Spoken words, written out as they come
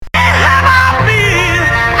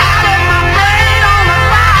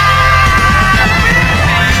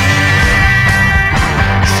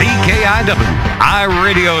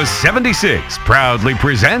iRADIO 76 proudly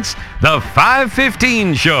presents the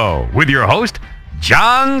 515 Show with your host,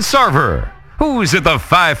 John Sarver. Who's at the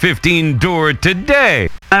 515 door today?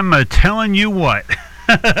 I'm telling you what.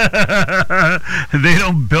 They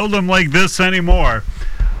don't build them like this anymore.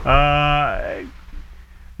 The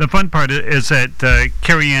fun part is that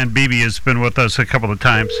Karri Anne Beebe has been with us a couple of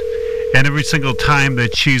times. And every single time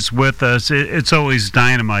that she's with us, it's always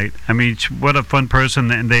dynamite. I mean, what a fun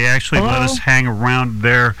person. And they actually let us hang around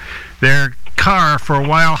their car for a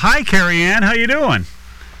while. Hi, Karri Anne. How you doing?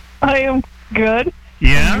 I am good.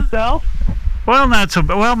 Yeah? And yourself? Well, not so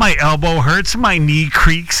bad. Well, my elbow hurts. My knee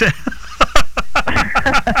creaks. I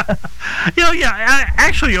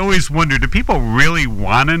actually always wonder, do people really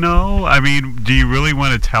want to know? I mean, do you really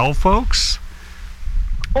want to tell folks?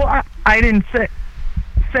 Well, I didn't say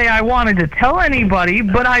I wanted to tell anybody,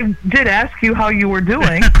 but I did ask you how you were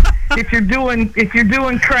doing. If you're doing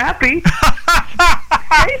crappy,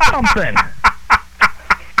 say something.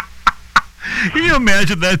 Can you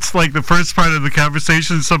imagine that's like the first part of the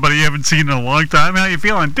conversation, somebody you haven't seen in a long time? How you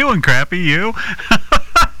feeling? Doing crappy, you?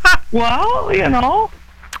 Well,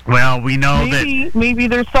 Well, we know maybe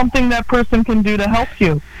there's something that person can do to help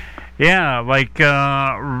you. Yeah, like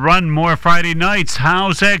run more Friday nights.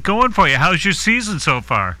 How's that going for you? How's your season so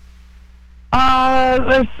far?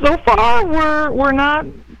 So far we're not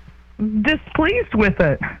displeased with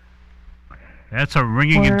it. That's a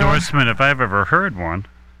ringing endorsement if I've ever heard one.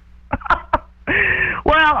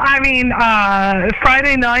 Well, I mean,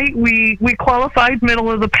 Friday night we qualified middle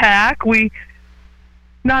of the pack. We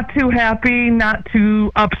not too happy, not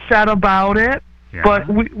too upset about it, but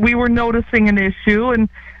we were noticing an issue,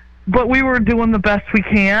 but we were doing the best we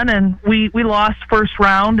can, and we lost first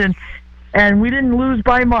round, and we didn't lose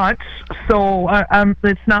by much. So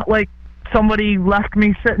it's not like somebody left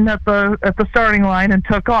me sitting at the starting line and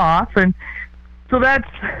took off, and so that's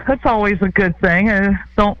always a good thing. I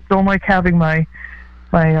don't like having my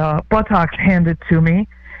buttocks handed to me,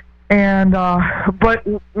 and but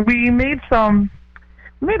we made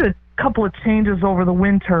a couple of changes over the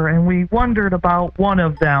winter, and we wondered about one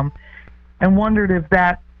of them, and wondered if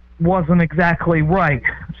that wasn't exactly right.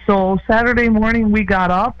 So Saturday morning we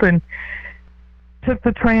got up and took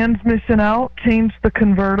the transmission out, changed the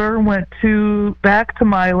converter, went back to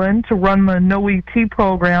Milan to run the no ET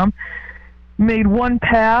program, made one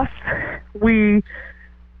pass. We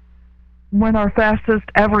went our fastest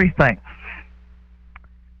everything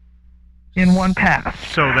in one pass.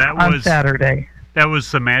 So that on was Saturday. That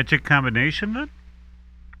was the magic combination then?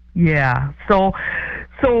 Yeah. So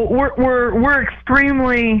we're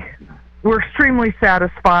extremely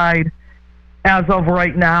satisfied as of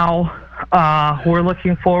right now. We're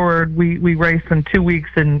looking forward. We race in 2 weeks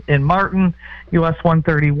in Martin, US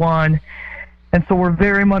 131, and so we're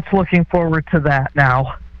very much looking forward to that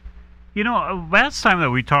now. Last time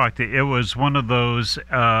that we talked, it was one of those,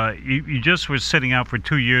 you just were sitting out for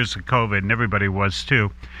 2 years of COVID, and everybody was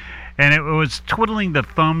too. And it was twiddling the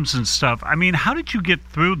thumbs and stuff. I mean, how did you get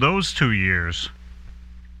through those 2 years?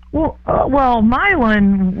 Well,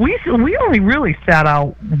 Milan, we only really sat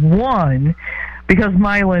out one because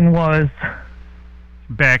Milan was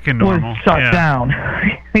back in normal, was shut down.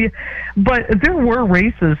 But there were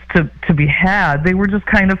races to be had. They were just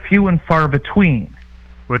kind of few and far between.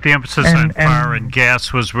 With the emphasis on far, and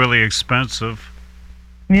gas was really expensive.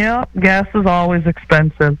 Yeah, gas is always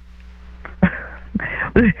expensive.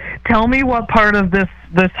 Tell me what part of this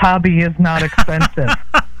hobby is not expensive.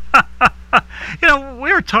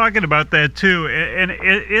 We were talking about that too, and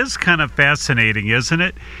it is kind of fascinating, isn't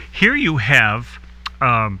it? Here you have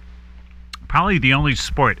probably the only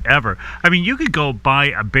sport ever. I mean, you could go buy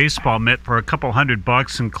a baseball mitt for a couple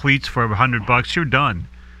 $100 and cleats for $100. You're done.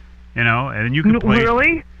 And you can play.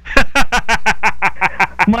 Really?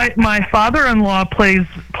 My father-in-law plays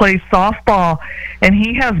softball, and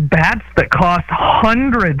he has bats that cost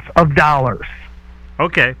hundreds of dollars.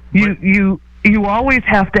 Okay. You always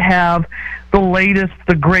have to have the latest,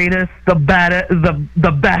 the greatest, the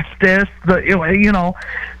bestest,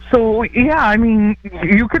 So yeah, I mean,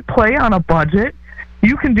 you could play on a budget.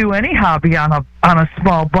 You can do any hobby on a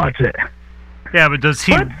small budget. Yeah, but does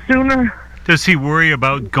he worry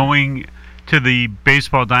about going to the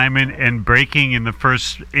baseball diamond and breaking in the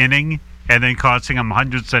first inning and then costing him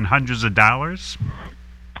hundreds and hundreds of dollars?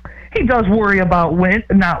 He does worry about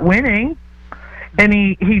not winning, and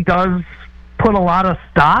he does put a lot of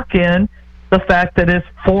stock in the fact that his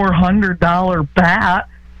 $400 bat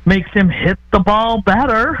makes him hit the ball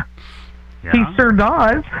better. Yeah. He sure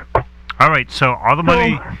does. All right, so all the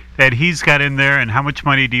money that he's got in there, and how much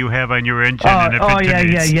money do you have on your engine? And if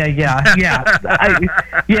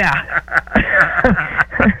yeah.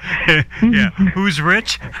 Yeah, who's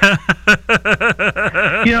rich?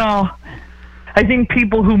 I think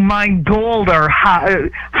people who mine gold are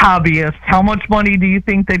hobbyists. How much money do you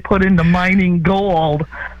think they put into mining gold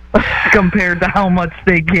compared to how much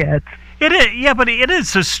they get? It is, yeah, but it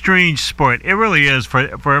is a strange sport. It really is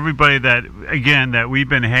for everybody that we've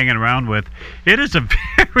been hanging around with. It is a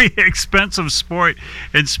very expensive sport,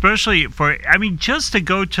 especially just to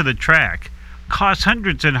go to the track costs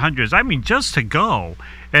hundreds and hundreds. Just to go,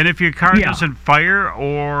 and if your car doesn't fire,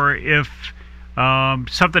 or if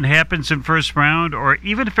something happens in first round, or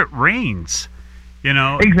even if it rains,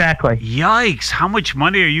 Exactly. Yikes! How much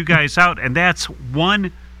money are you guys out? And that's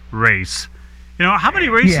one race. How many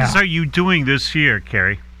races are you doing this year,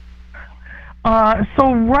 Karri?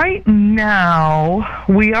 So right now,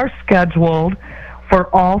 we are scheduled for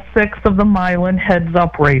all 6 of the Milan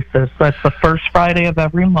heads-up races. So that's the first Friday of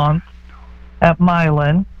every month at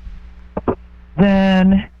Milan.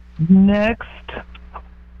 Then next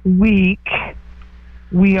week,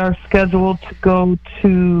 we are scheduled to go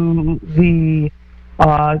to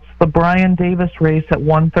it's the Brian Davis race at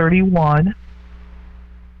 131.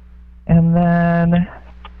 And then,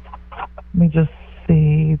 let me just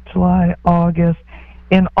see, July, August.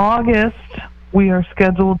 In August, we are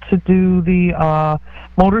scheduled to do the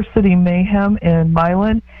Motor City Mayhem in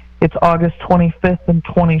Milan. It's August 25th and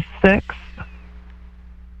 26th.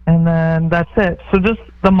 And then that's it. So just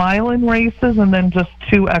the Milan races and then just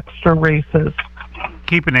 2 extra races.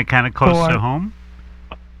 Keeping it kind of close to home?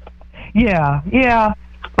 Yeah.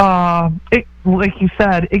 Like you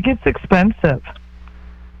said, it gets expensive.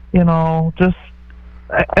 Just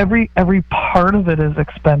every part of it is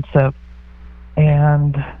expensive.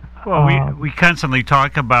 And well, we constantly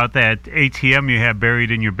talk about that ATM you have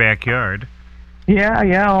buried in your backyard.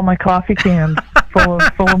 Yeah, all my coffee cans full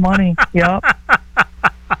of money. Yep.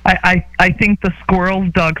 I think the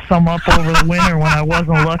squirrels dug some up over the winter when I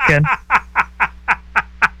wasn't looking.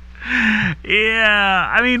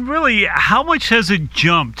 Yeah, really, how much has it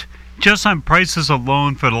jumped just on prices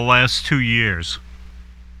alone for the last 2 years?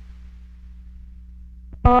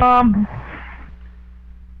 So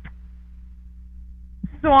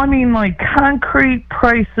like concrete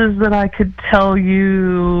prices that I could tell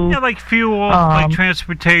you. Yeah, like fuel, like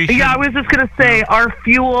transportation. Yeah, I was just gonna say our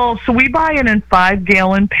fuel. So we buy it in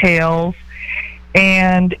 5-gallon pails,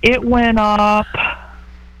 and it went up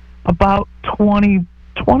about $20.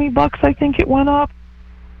 I think it went up,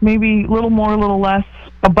 maybe a little more, a little less,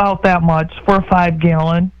 about that much for a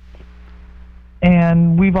 5-gallon.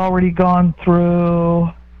 And we've already gone through,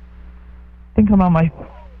 I think I'm on my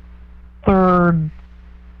 3rd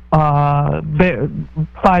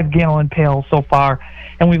 5-gallon pail so far,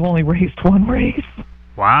 and we've only raced 1 race.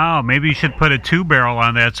 Wow, maybe you should put a 2-barrel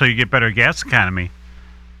on that so you get better gas economy.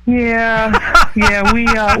 Yeah, we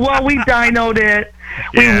dynoed it.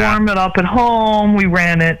 We warmed it up at home. We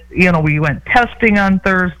ran it, we went testing on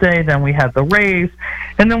Thursday, then we had the race,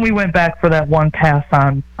 and then we went back for that 1 pass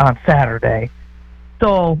on Saturday.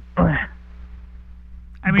 So,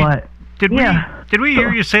 did we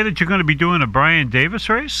hear you say that you're going to be doing a Brian Davis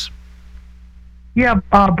race? Yeah,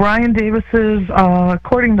 Brian Davis is,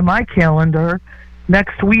 according to my calendar,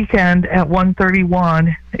 next weekend at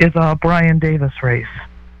 131 is a Brian Davis race.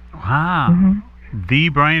 Wow. Mm-hmm. The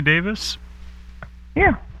Brian Davis?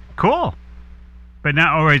 Yeah. Cool. But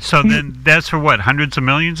now, all right, so then that's for what, hundreds of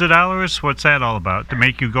millions of dollars? What's that all about, to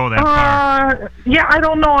make you go that far? Yeah, I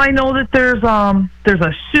don't know. I know that there's a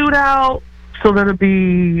shootout, so that'll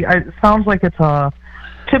be, it sounds like it's a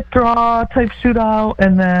tip draw type shootout,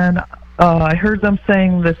 and then I heard them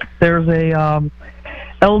saying that there's a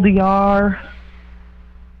LDR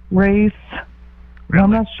race. Really?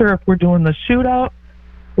 I'm not sure if we're doing the shootout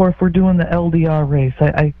or if we're doing the LDR race.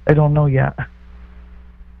 I don't know yet.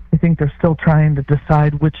 I think they're still trying to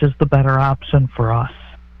decide which is the better option for us.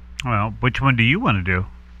 Well, which one do you want to do?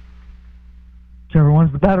 Whichever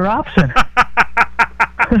one's the better option.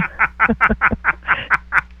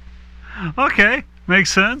 Okay,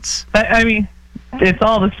 makes sense. It's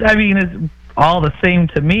all the same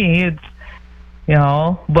to me. It's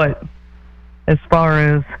but as far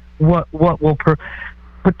as what will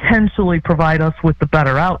potentially provide us with the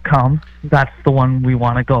better outcome, that's the one we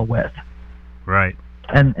want to go with. Right.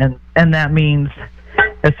 And that means,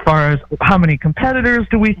 as far as how many competitors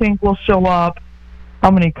do we think will show up,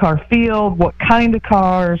 how many car field, what kind of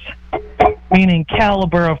cars, meaning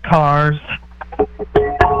caliber of cars,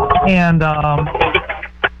 and the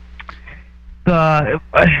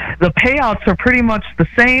payouts are pretty much the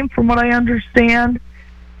same from what I understand,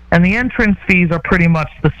 and the entrance fees are pretty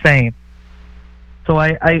much the same. So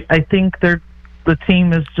I think the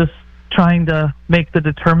team is just trying to make the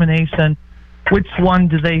determination which one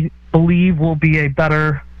do they believe will be a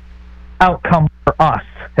better outcome for us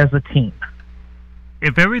as a team.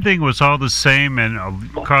 If everything was all the same and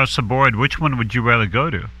across the board, which one would you rather go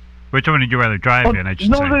to? Which one would you rather drive in, I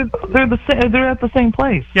should say? No, they're at the same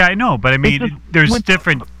place. Yeah, I know, but I mean, there's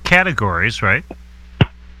different categories, right?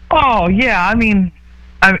 Oh, yeah, I mean,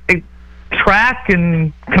 track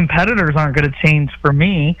and competitors aren't going to change for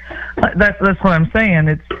me. That's what I'm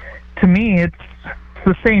saying. To me, it's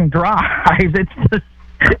the same drive.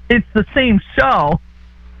 It's the same show.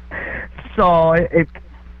 So it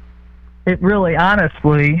really,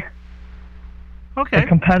 honestly, okay. A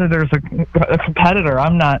competitor's a competitor.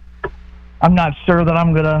 I'm not sure that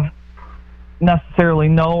I'm gonna necessarily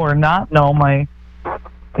know or not know my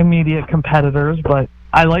immediate competitors, but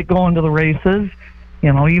I like going to the races.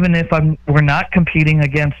 You know, even if we're not competing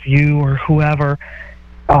against you or whoever,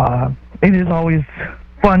 it is always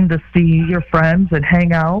fun to see your friends and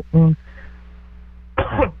hang out and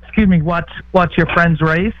watch your friends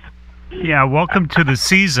race. Yeah, welcome to the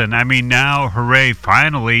season. I mean, now, hooray,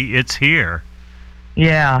 finally, it's here.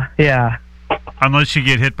 Yeah. Unless you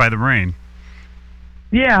get hit by the rain.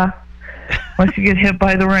 Yeah. Once you get hit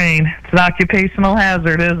by the rain, it's an occupational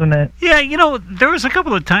hazard, isn't it? Yeah, you know, there was a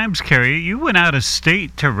couple of times, Karri, you went out of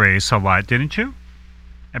state to race a lot, didn't you?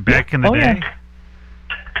 Back in the day?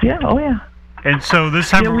 Yeah, oh yeah. And so this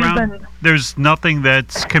time around, there's nothing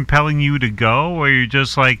that's compelling you to go, or you're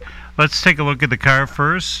just like, let's take a look at the car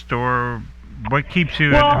first, or what keeps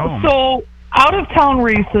you at home? So out-of-town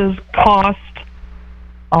races cost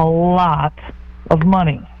a lot of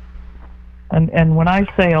money. And when I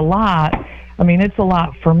say a lot, I mean, it's a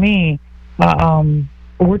lot for me.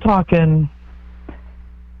 We're talking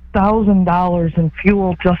 $1,000 in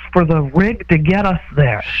fuel just for the rig to get us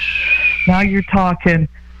there. Now you're talking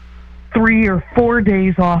 3 or 4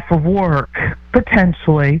 days off of work,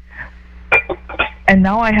 potentially. And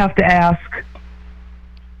now I have to ask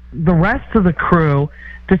the rest of the crew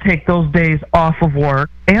to take those days off of work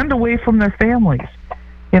and away from their families.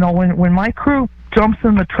 You know, when my crew jumps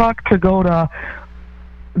in the truck to go to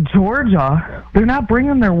Georgia, they're not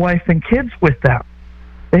bringing their wife and kids with them.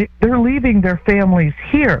 They're leaving their families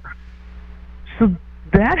here. So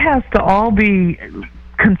that has to all be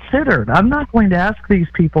considered. I'm not going to ask these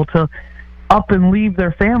people to up and leave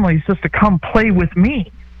their families just to come play with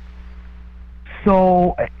me.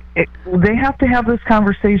 So they have to have this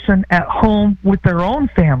conversation at home with their own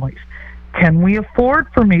families. Can we afford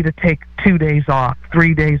for me to take 2 days off,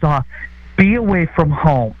 3 days off, be away from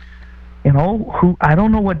home? You know, I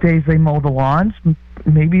don't know what days they mow the lawns.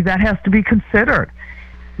 Maybe that has to be considered.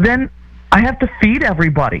 Then I have to feed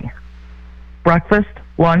everybody. Breakfast,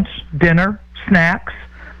 lunch, dinner, snacks,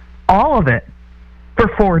 all of it for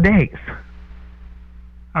 4 days.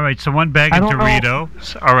 All right, so one bag of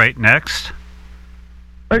Doritos. All right, next.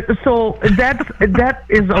 So that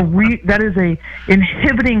is a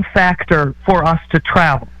inhibiting factor for us to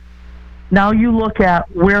travel. Now you look at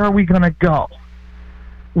where are we going to go?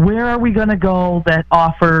 Where are we going to go that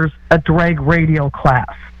offers a drag radio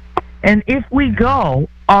class? And if we go,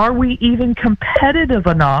 are we even competitive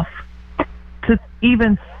enough to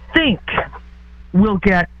even think we'll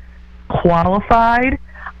get qualified?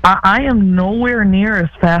 I am nowhere near as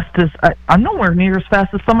fast as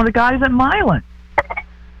some of the guys at Milan.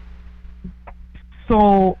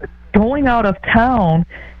 So going out of town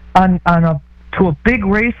to a big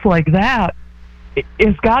race like that,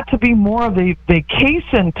 it's got to be more of a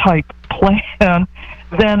vacation type plan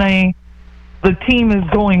than the team is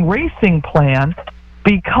going racing plan,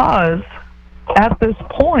 because at this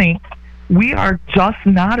point we are just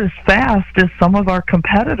not as fast as some of our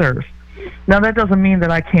competitors. Now that doesn't mean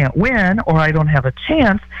that I can't win or I don't have a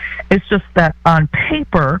chance. It's just that on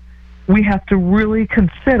paper we have to really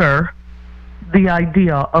consider the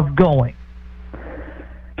idea of going.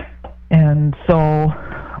 And so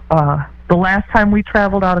the last time we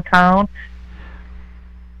traveled out of town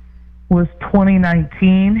was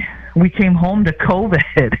 2019. We came home to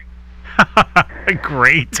COVID.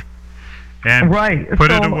 Great. And right.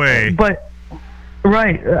 Put it away. But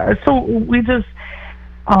right. So we just,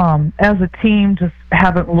 as a team, just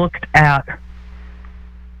haven't looked at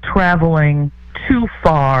traveling too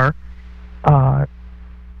far.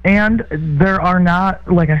 And there are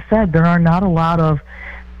not, like I said, there are not a lot of,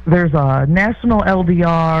 there's a national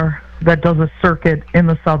LDR that does a circuit in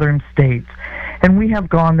the southern states. And we have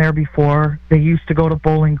gone there before. They used to go to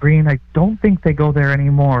Bowling Green. I don't think they go there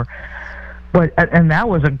anymore. And that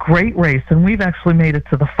was a great race, and we've actually made it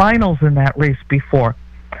to the finals in that race before.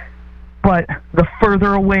 But the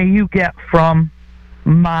further away you get from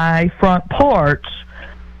my front porch,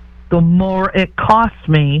 the more it costs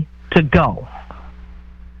me to go.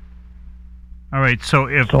 All right, so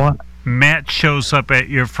if Matt shows up at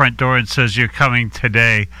your front door and says you're coming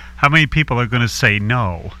today, how many people are going to say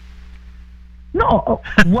no? No,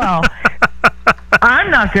 well, I'm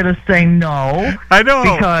not going to say no. I know.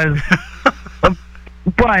 Because,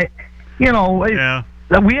 but, you know,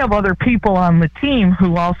 we have other people on the team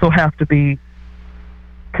who also have to be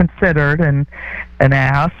considered and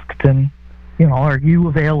asked, and, you know, are you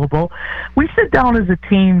available? We sit down as a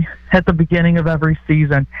team at the beginning of every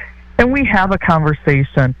season, and we have a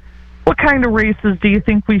conversation. What kind of races do you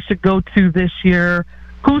think we should go to this year?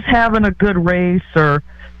 Who's having a good race? Or,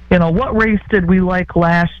 you know, what race did we like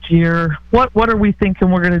last year? What are we thinking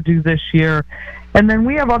we're going to do this year? And then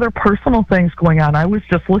we have other personal things going on. I was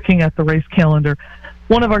just looking at the race calendar.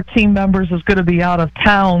 One of our team members is going to be out of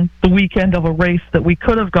town the weekend of a race that we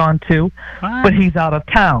could have gone to, but he's out of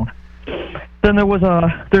town. Then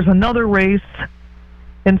there's another race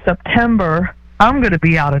in September. I'm going to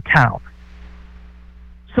be out of town.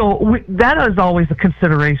 So that is always a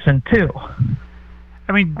consideration, too.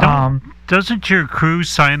 I mean, doesn't your crew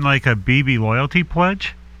sign like a Beebe loyalty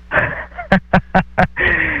pledge?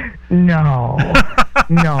 No.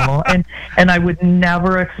 No. And I would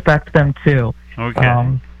never expect them to.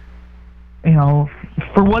 Okay. You know,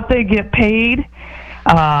 for what they get paid,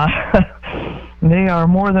 they are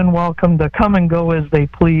more than welcome to come and go as they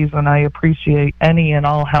please, and I appreciate any and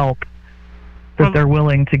all help that they're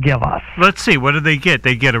willing to give us. Let's see, what do they get?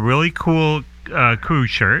 They get a really cool crew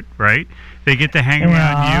shirt, right? They get to hang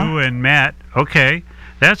around you and Matt. Okay,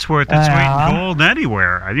 that's worth its weight in gold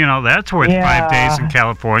anywhere. You know, that's worth 5 days in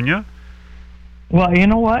California. Well, you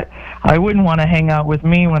know what? I wouldn't want to hang out with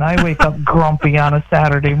me when I wake up grumpy on a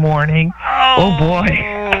Saturday morning. Oh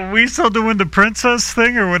boy. We still doing the princess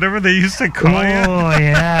thing or whatever they used to call you? Oh,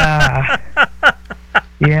 yeah.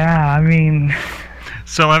 Yeah, I mean...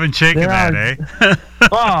 Still haven't shaken that, eh?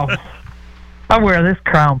 Oh, I wear this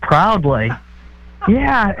crown proudly.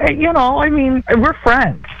 Yeah, you know, I mean, we're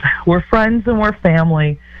friends. We're friends and we're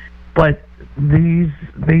family, but these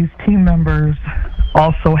team members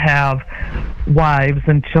also have wives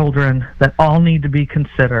and children that all need to be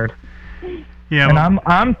considered. Yeah, and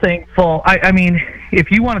I'm thankful. I mean,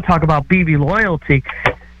 if you want to talk about Beebe loyalty,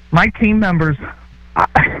 my team members,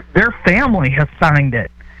 their family has signed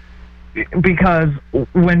it. Because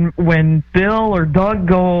when Bill or Doug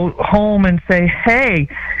go home and say, hey,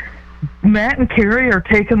 Matt and Karri are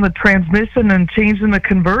taking the transmission and changing the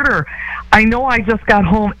converter, I know I just got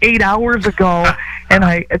home 8 hours ago and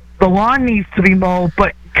the lawn needs to be mowed,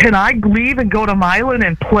 but can I leave and go to Milan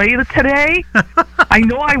and play today? I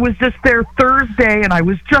know I was just there Thursday and I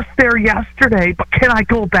was just there yesterday, but can I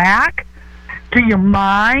go back? Do you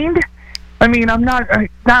mind? I mean, I'm not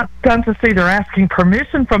done to say they're asking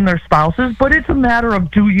permission from their spouses, but it's a matter of,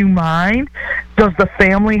 do you mind? Does the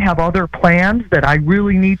family have other plans that I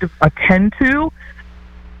really need to attend to?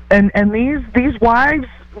 And these wives,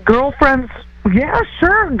 girlfriends, yeah,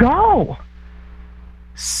 sure, go.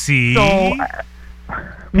 See? So,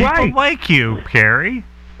 people like you, Karri.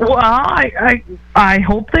 Well, I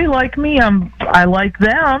hope they like me. I like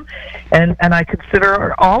them, and I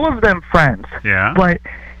consider all of them friends. Yeah. But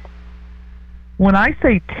when I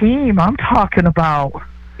say team, I'm talking about,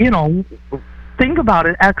 you know, think about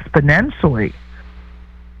it exponentially.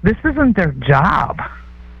 This isn't their job.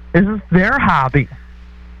 This is their hobby.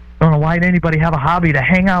 I don't know why anybody have a hobby to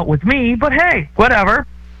hang out with me, but hey, whatever.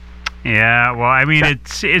 Yeah, well, I mean,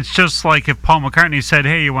 it's just like if Paul McCartney said,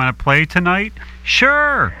 hey, you want to play tonight?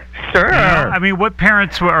 Sure. Sure. You know, I mean, what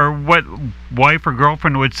parents or what wife or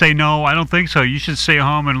girlfriend would say, no, I don't think so. You should stay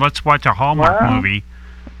home and let's watch a Hallmark movie.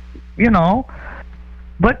 You know,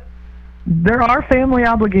 but there are family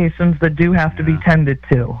obligations that do have to be tended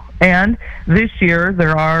to. And this year,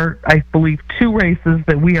 there are, I believe, 2 races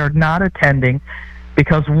that we are not attending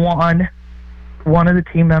because one of the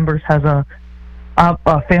team members has a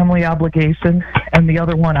family obligation, and the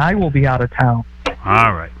other one, I will be out of town.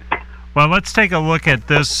 All right. Well, let's take a look at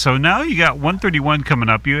this. So now you got 131 coming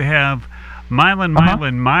up. You have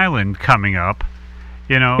Milan coming up.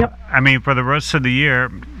 You know, yep. I mean, for the rest of the year,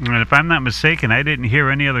 and if I'm not mistaken, I didn't hear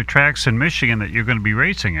any other tracks in Michigan that you're going to be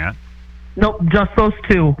racing at. Nope, just those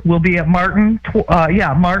 2. We'll be at Martin,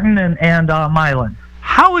 Martin and Milan.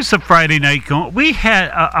 How is the Friday night going? We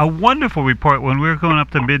had a wonderful report when we were going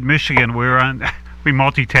up to mid-Michigan. We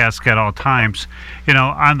multitask at all times, you know,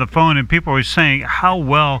 on the phone, and people were saying how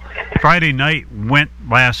well Friday night went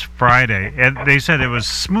last Friday. And they said it was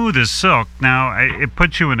smooth as silk. Now, it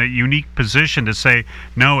puts you in a unique position to say,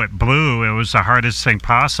 no, it blew. It was the hardest thing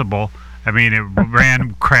possible. I mean, it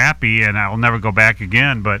ran crappy, and I'll never go back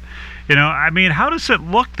again. But, I mean, how does it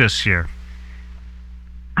look this year?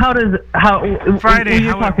 Friday?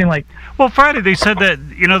 You're talking like? Well, Friday they said that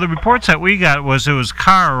the reports that we got was it was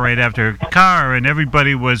car right after car, and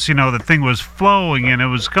everybody was the thing was flowing and it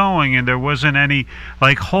was going, and there wasn't any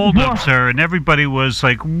like holdups there, and everybody was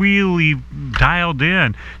like really dialed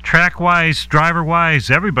in, track wise, driver wise,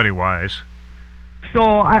 everybody wise.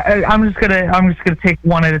 So I'm just gonna take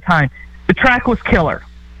one at a time. The track was killer.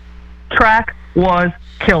 Track was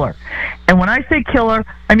killer, and when I say killer,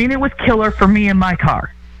 I mean it was killer for me and my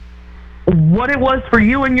car. What it was for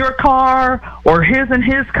you and your car, or his and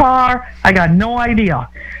his car, I got no idea.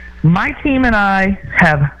 My team and I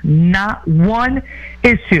have not one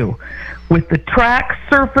issue with the track,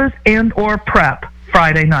 surface, and or prep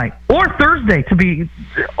Friday night. Or Thursday,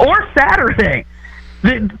 or Saturday.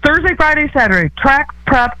 Thursday, Friday, Saturday. Track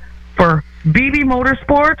prep for Beebe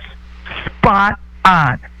Motorsports, spot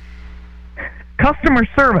on. Customer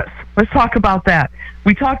service. Let's talk about that.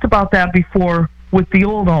 We talked about that before with the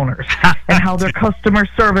old owners and how their customer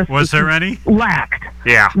service was there any? Lacked.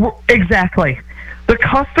 Yeah. Exactly. The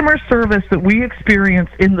customer service that we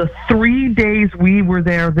experienced in the 3 days we were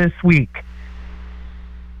there this week,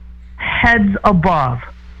 heads above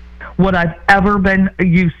what I've ever been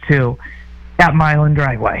used to at Milan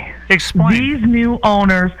Dragway. Explain. These new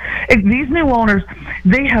owners,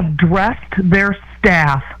 they have dressed their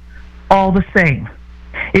staff all the same.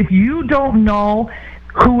 If you don't know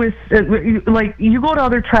who is, like, you go to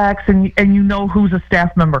other tracks and you know who's a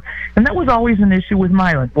staff member. And that was always an issue with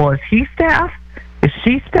Milan. Well, is he staff? Is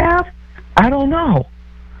she staff? I don't know.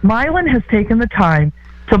 Milan has taken the time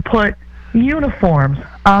to put uniforms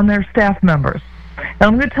on their staff members. And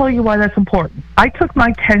I'm going to tell you why that's important. I took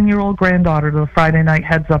my 10-year-old granddaughter to the Friday night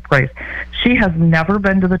heads-up race. She has never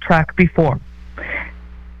been to the track before.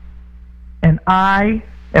 And I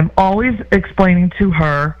am always explaining to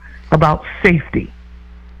her about safety.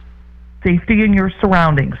 Safety in your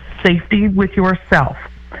surroundings, safety with yourself.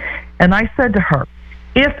 And I said to her,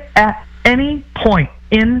 if at any point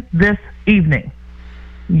in this evening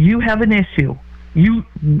you have an issue,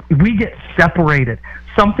 we get separated,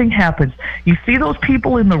 something happens, you see those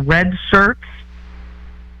people in the red shirts,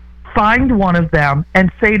 find one of them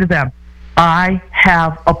and say to them, I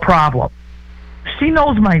have a problem. She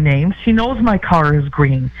knows my name, she knows my car is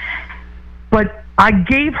green, but I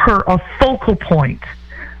gave her a focal point,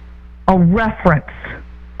 a reference,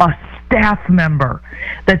 a staff member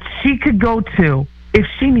that she could go to if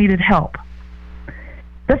she needed help.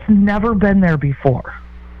 That's never been there before.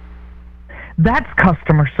 That's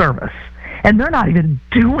customer service. And they're not even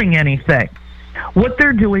doing anything. What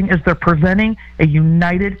they're doing is they're presenting a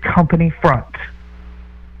united company front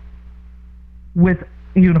with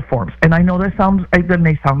uniforms. And I know that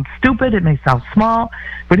may sound stupid, it may sound small,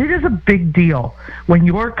 but it is a big deal when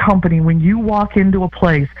your company, when you walk into a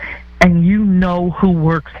place and you know who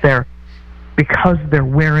works there because they're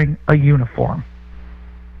wearing a uniform.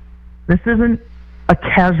 This isn't a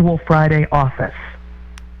casual Friday office.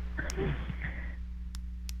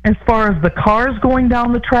 As far as the cars going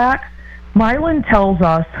down the track, Milan tells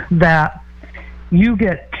us that you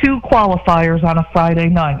get 2 qualifiers on a Friday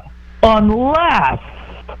night, unless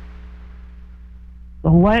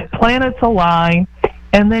the planets align,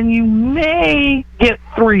 and then you may get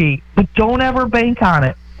 3, but don't ever bank on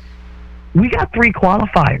it. We got 3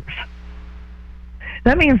 qualifiers.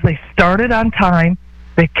 That means they started on time,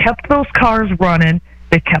 they kept those cars running,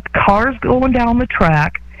 they kept cars going down the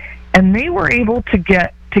track, and they were able to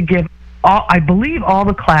give all, I believe all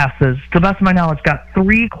the classes, to the best of my knowledge, got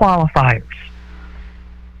 3 qualifiers.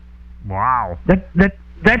 Wow.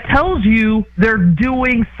 That tells you they're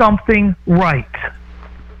doing something right.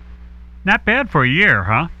 Not bad for a year,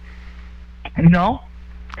 huh? No.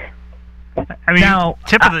 I mean, now,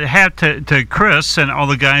 tip of the hat to Chris and all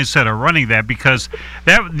the guys that are running that, because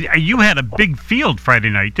you had a big field Friday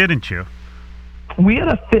night, didn't you? We had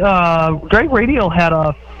iRADIO had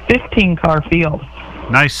a 15-car field.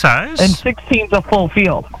 Nice size. And 16's a full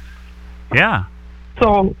field. Yeah.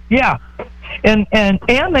 So, yeah. And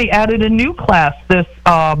they added a new class, this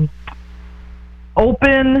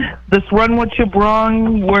this run what you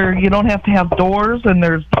brung, where you don't have to have doors, and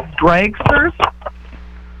there's dragsters.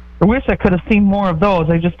 I wish I could have seen more of those.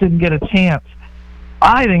 I just didn't get a chance.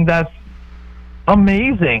 I think that's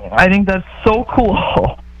amazing. I think that's so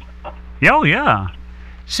cool. Oh, yeah.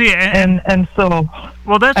 See, and so,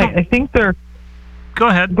 well, I think they're... Go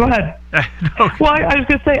ahead. Go ahead. Okay. Well, I was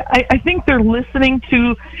going to say, I think they're listening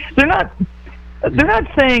to... They're not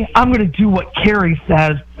saying, I'm going to do what Karri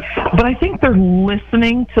says, but I think they're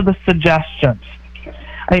listening to the suggestions.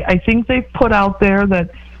 I think they've put out there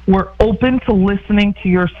that we're open to listening to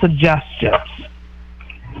your suggestions.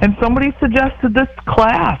 And somebody suggested this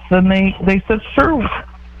class, and they said, sure,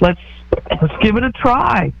 let's give it a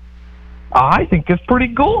try. I think it's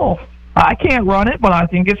pretty cool. I can't run it, but I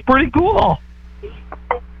think it's pretty cool.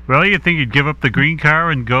 Well, you think you'd give up the green car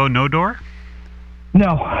and go no door?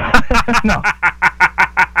 No. No.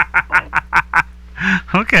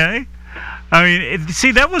 Okay. I mean,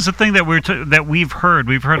 see, that was the thing that we've heard.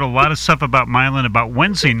 We've heard a lot of stuff about Milan, about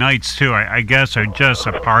Wednesday nights, too, I guess, are just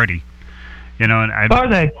a party. And Are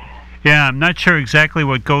they? Yeah, I'm not sure exactly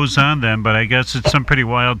what goes on then, but I guess it's some pretty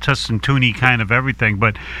wild test and toony kind of everything.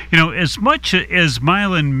 But, as much as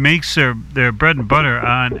Milan makes their bread and butter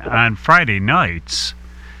on Friday nights,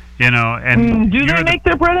 and do they make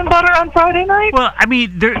their bread and butter on Friday night? Well, I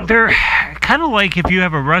mean, they're kind of like if you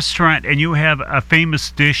have a restaurant and you have a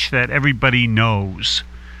famous dish that everybody knows.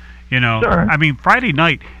 Sure. I mean, Friday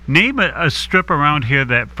night, name a strip around here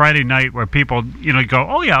that Friday night where people, go,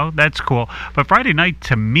 oh, yeah, that's cool. But Friday night,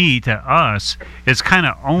 to us, is kind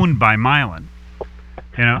of owned by Milan.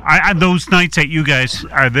 On those nights that you guys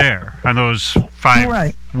are there, on those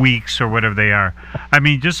 5 weeks or whatever they are. I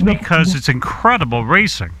mean, just because it's incredible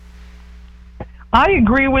racing. I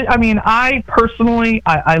agree with, I personally,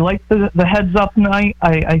 I like the heads up night.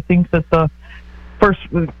 I think that the first,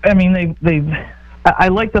 I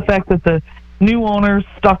like the fact that the new owners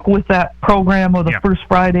stuck with that program of the first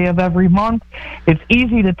Friday of every month. It's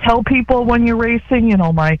easy to tell people when you're racing.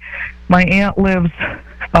 My aunt lives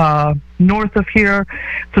north of here,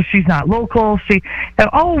 so she's not local.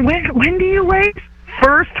 When do you race?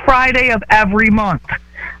 First Friday of every month.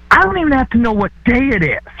 I don't even have to know what day it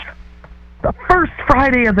is. The first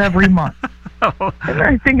Friday of every month. And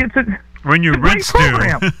I think it's when your roots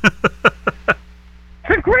do.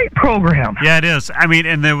 It's a great program. Yeah, it is. I mean,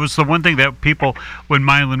 and there was the one thing that people, when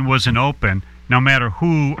Milan wasn't open, no matter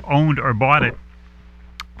who owned or bought it,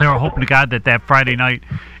 they were hoping to God that Friday night,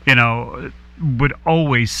 would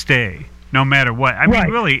always stay, no matter what. I mean,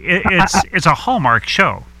 really, it's a Hallmark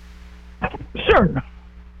show. Sure.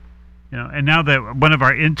 And now that one of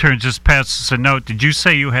our interns just passed us a note, did you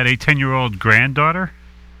say you had a 10-year-old granddaughter?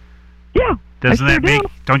 Yeah. Doesn't that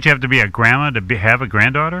don't you have to be a grandma to have a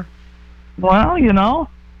granddaughter? Well,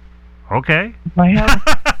 Okay. I have.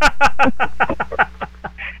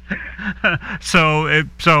 So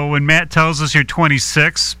when Matt tells us you're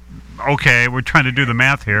 26, okay, we're trying to do the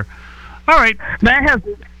math here. All right. Matt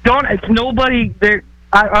it's nobody there.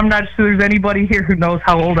 I'm not sure there's anybody here who knows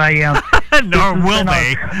how old I am. Nor will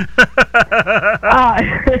they.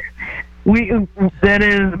 That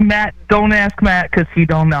is Matt. Don't ask Matt because he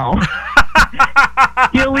don't know.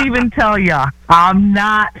 He'll even tell you, I'm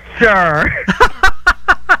not sure.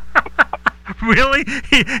 Really?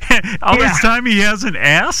 All this time he hasn't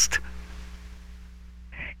asked?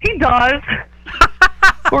 He does.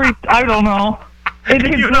 Or I don't know. It's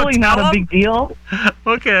really not a big deal.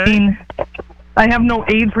 Okay. I have no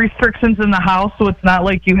age restrictions in the house, so it's not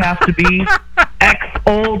like you have to be X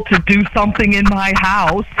old to do something in my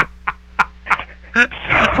house.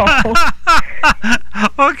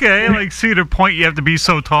 Okay, like Cedar Point, you have to be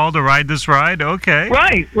so tall to ride this ride. Okay.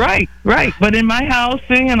 Right. But in my house,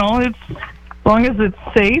 it's as long as it's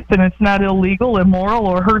safe and it's not illegal, immoral,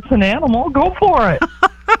 or hurts an animal, go for it.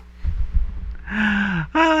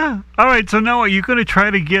 All right, so now are you going to try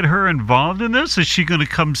to get her involved in this? Is she going to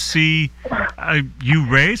come see you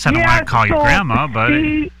race? I don't want to call you grandma, but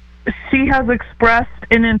she has expressed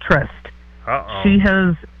an interest. Uh-oh.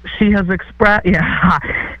 She has expressed,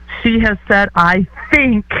 she has said, I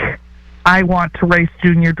think I want to race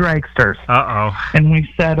junior dragsters. Uh-oh. And we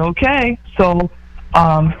said, okay, so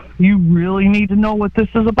you really need to know what this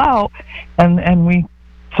is about.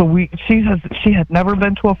 She had never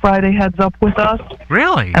been to a Friday heads up with us.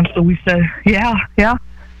 Really? And so we said, yeah.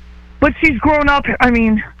 But she's grown up. I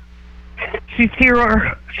mean, she's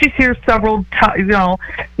here several times,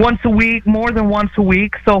 once a week, more than once a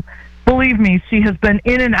week. So believe me, she has been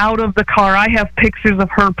in and out of the car. I have pictures of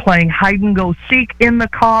her playing hide and go seek in the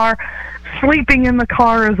car, sleeping in the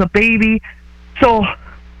car as a baby. So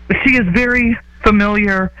she is very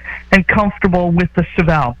familiar and comfortable with the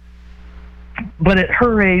Chevelle. But at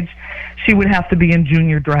her age, she would have to be in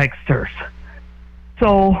junior dragsters.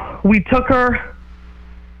 So we took her.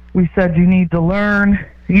 We said, you need to learn.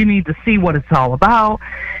 You need to see what it's all about.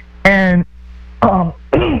 And a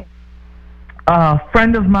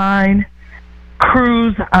friend of mine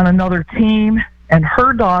crews on another team, and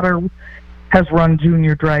her daughter has run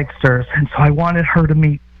junior dragsters. And so I wanted her to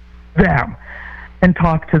meet them and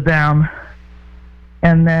talk to them.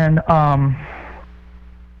 And then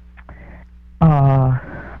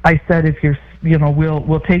I said, if you're,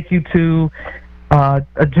 we'll take you to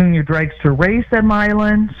a junior dragster race at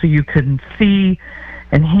Milan so you can see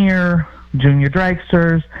and hear junior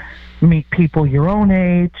dragsters, meet people your own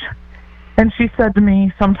age. And she said to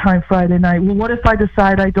me sometime Friday night, well, what if I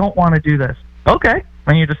decide I don't want to do this? Okay,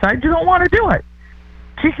 and you decide you don't want to do it.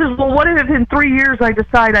 She says, well, what if in 3 years I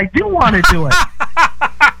decide I do want to do it?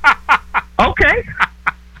 Okay.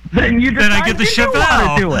 Then you decide I get the you do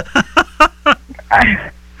want to do it.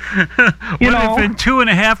 What if in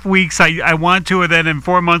 2.5 weeks I want to, and then in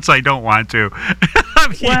 4 months I don't want to?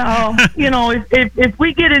 Well, if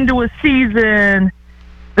we get into a season,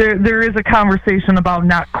 there is a conversation about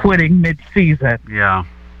not quitting mid-season. Yeah.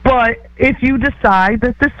 But if you decide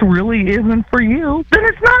that this really isn't for you, then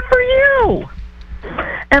it's not for you.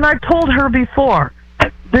 And I've told her before,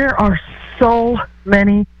 there are so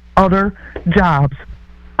many other jobs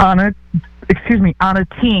on a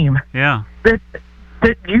team. Yeah.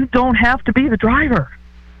 That you don't have to be the driver.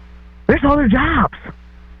 There's other jobs.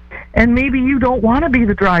 And maybe you don't want to be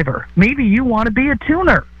the driver. Maybe you want to be a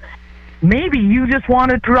tuner. Maybe you just want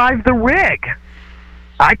to drive the rig.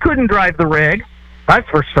 I couldn't drive the rig, that's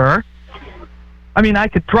for sure. I mean, I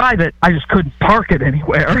could drive it, I just couldn't park it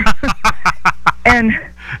anywhere. And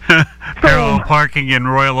parallel parking in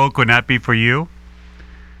Royal Oak would not be for you?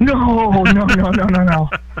 No.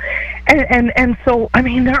 And so, I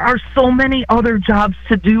mean, there are so many other jobs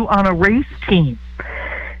to do on a race team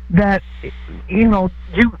that, you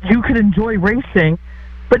could enjoy racing,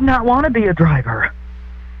 but not want to be a driver.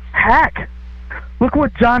 Heck, look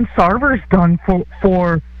what John Sarver's done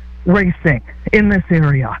for racing in this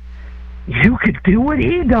area. You could do what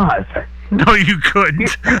he does. No, you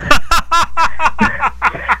couldn't.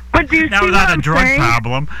 But do you now see without what I'm a drug saying?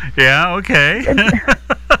 problem. Yeah, okay.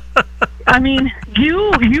 I mean,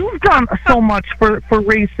 you've done so much for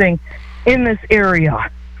racing in this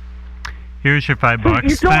area. Here's your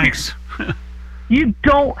 $5. Thanks. You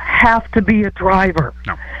don't have to be a driver.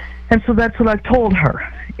 No. And so that's what I've told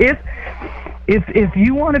her. If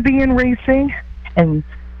you want to be in racing and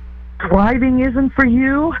driving isn't for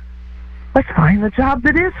you, let's find the job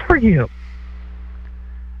that is for you.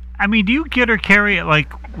 I mean, do you get her, Karri?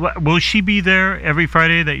 Like, will she be there every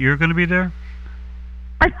Friday that you're going to be there?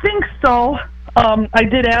 I think so. I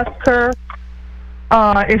did ask her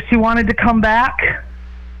if she wanted to come back,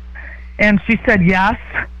 and she said yes.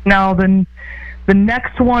 Now, the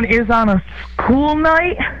next one is on a school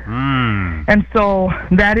night, and so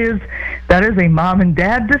that is a mom and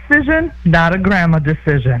dad decision, not a grandma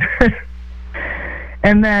decision.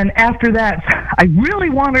 And then after that, I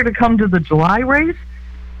really want her to come to the July race,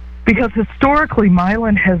 because historically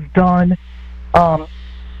Milan has done,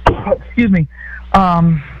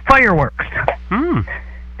 fireworks.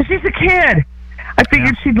 She's a kid. I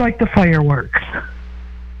figured she'd like the fireworks.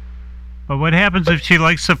 But what happens if she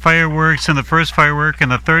likes the fireworks and the first firework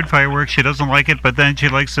and the third firework, she doesn't like it, but then she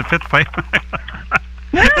likes the fifth firework?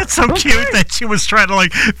 That's so cute that she was trying to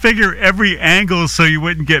figure every angle so you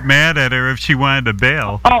wouldn't get mad at her if she wanted to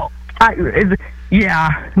bail. Oh,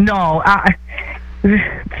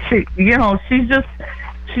 she's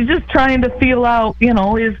just trying to feel out,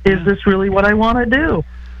 is this really what I want to do?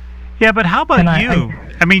 Yeah, but how about you?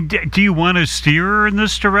 I mean, do you want to steer her in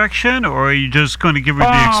this direction, or are you just going to give her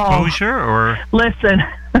the exposure? Or listen,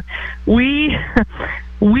 we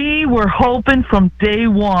were hoping from day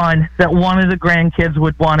one that one of the grandkids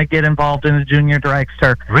would want to get involved in a junior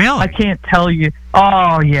dragster. Really? I can't tell you.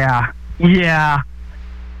 Oh yeah.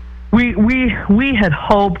 We had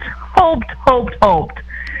hoped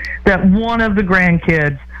that one of the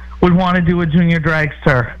grandkids would want to do a junior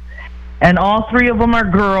dragster. And all three of them are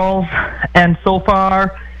girls, and so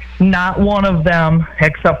far, not one of them,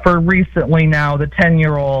 except for recently now, the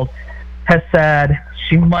 10-year-old, has said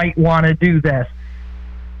she might want to do this.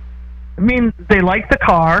 I mean, they like the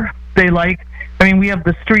car. We have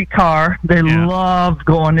the street car. They love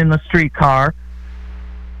going in the street car.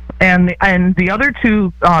 And the other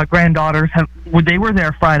two granddaughters, they were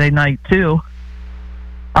there Friday night, too.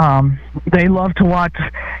 They love to watch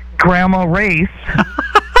Grandma race.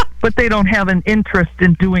 But they don't have an interest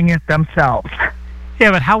in doing it themselves.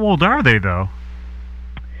 Yeah, but how old are they, though?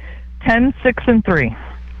 10, 6, and 3.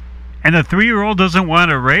 And the 3-year-old doesn't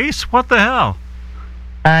want to race? What the hell?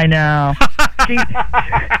 I know.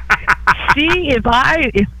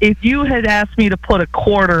 If you had asked me to put a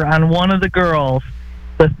quarter on one of the girls,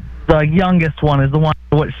 the youngest one is the one.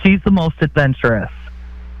 She's the most adventurous.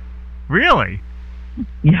 Really?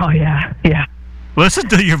 Oh, yeah. Listen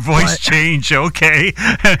to your voice change, okay?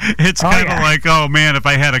 It's kind of like, oh, man, if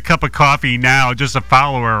I had a cup of coffee now, just to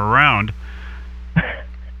follow her around.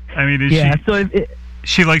 I mean, is she... So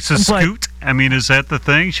She likes to scoot? I mean, is that the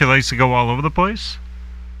thing? She likes to go all over the place?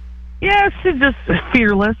 Yeah, she's just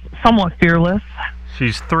fearless, somewhat fearless.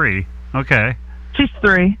 She's 3. Okay. She's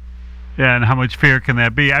 3. Yeah, and how much fear can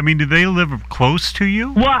that be? I mean, do they live close to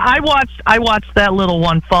you? Well, I watched that little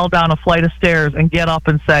one fall down a flight of stairs and get up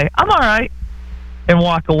and say, "I'm all right," and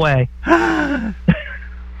walk away. And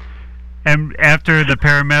after the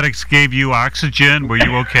paramedics gave you oxygen, were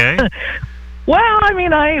you okay? Well, I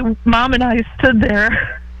mean, Mom and I stood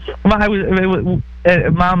there. Mom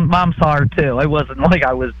saw her too. It wasn't like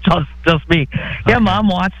I was just me. Yeah, okay. Mom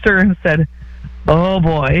watched her and said, "Oh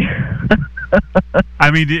boy."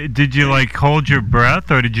 I mean, did you like hold your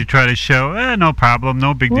breath, or did you try to show, no problem,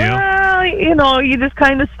 no big deal? Well, you just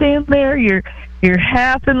kind of stand there. You're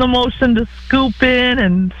half in the motion to scoop in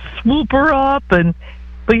and swoop her up, but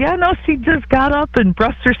yeah, no, she just got up and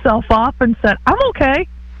brushed herself off and said, "I'm okay."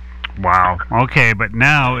 Wow. Okay, but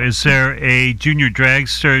now is there a junior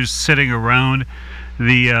dragsters sitting around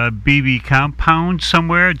the Beebe compound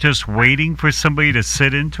somewhere, just waiting for somebody to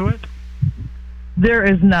sit into it? There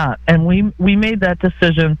is not, and we made that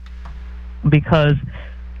decision because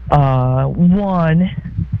one,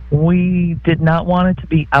 we did not want it to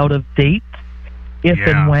be out of date if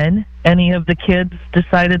and when any of the kids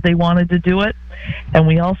decided they wanted to do it, and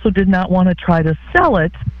we also did not want to try to sell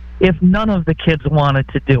it if none of the kids wanted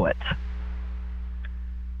to do it.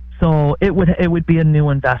 So it would be a new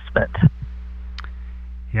investment.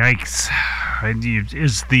 Yikes!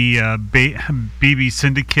 Is the Beebe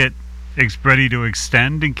Syndicate ready to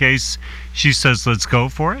extend in case she says let's go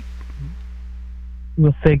for it?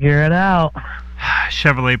 We'll figure it out.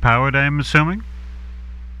 Chevrolet powered, I'm assuming.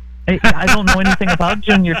 I don't know anything about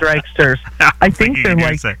junior dragsters. I think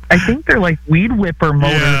they're like weed whipper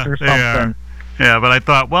motors or something. Yeah, but I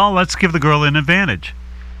thought, well, let's give the girl an advantage.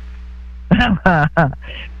 Well,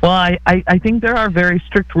 I think there are very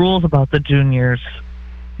strict rules about the juniors.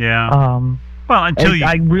 Yeah. Well,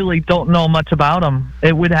 I really don't know much about them.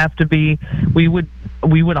 It would have to be we would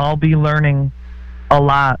all be learning a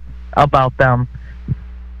lot about them,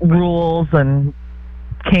 rules and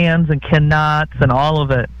cans and cannots and all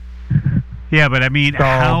of it. Yeah, but I mean,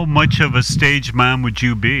 how much of a stage mom would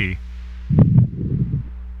you be?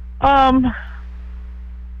 I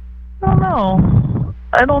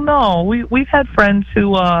don't know. We've had friends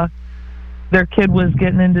who their kid was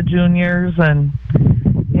getting into juniors and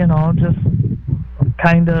just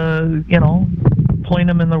kind of point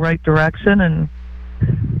them in the right direction. And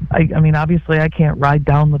I mean, obviously I can't ride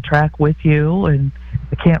down the track with you, and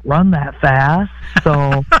I can't run that fast,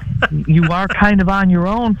 so you are kind of on your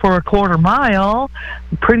own for a quarter mile.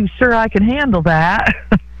 I'm pretty sure I can handle that.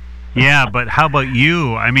 Yeah, but how about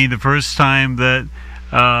you? I mean, the first time that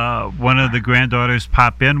one of the granddaughters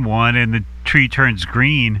pop in one and the tree turns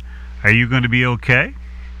green, are you going to be okay?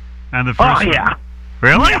 On the first one? Yeah.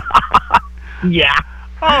 Really? Yeah.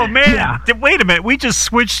 Oh, man. Yeah. Wait a minute. We just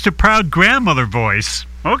switched to proud grandmother voice.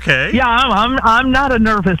 Okay. Yeah, I'm not a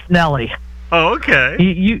nervous Nelly. Oh, okay.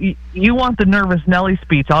 You want the nervous Nelly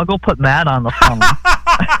speech? I'll go put Matt on the phone.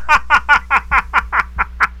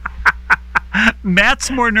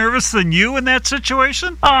 Matt's more nervous than you in that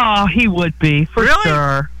situation? Oh, he would be, for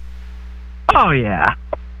sure. Oh, yeah.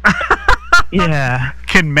 Yeah.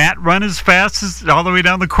 Can Matt run as fast as all the way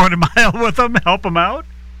down the quarter mile with him, help him out?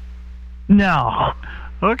 No.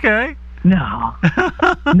 Okay. No.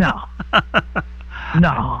 No.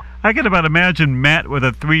 No. I can about imagine Matt with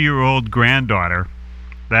a 3-year-old granddaughter.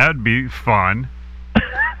 That would be fun.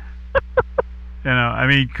 I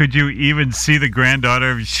mean, could you even see the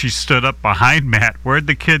granddaughter if she stood up behind Matt? Where'd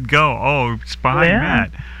the kid go? Oh, it's behind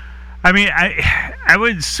Matt. I mean, I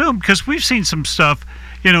would assume, because we've seen some stuff,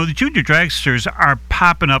 the junior dragsters are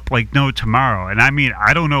popping up like no tomorrow. And I mean,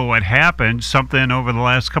 I don't know what happened, something over the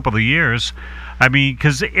last couple of years. I mean,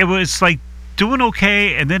 because it was like doing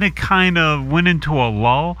okay, and then it kind of went into a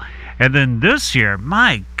lull. And then this year,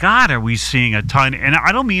 my God, are we seeing a ton? And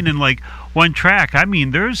I don't mean in like one track. I mean,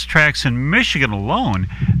 there's tracks in Michigan alone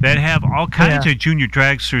that have all kinds of junior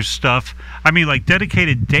dragster stuff. I mean, like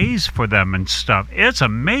dedicated days for them and stuff. It's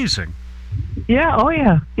amazing. Yeah, oh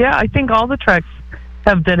yeah. Yeah, I think all the tracks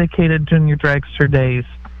have dedicated junior dragster days.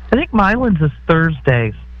 I think Milan's is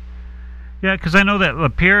Thursdays. Yeah, because I know that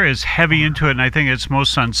Lapeer is heavy into it, and I think it's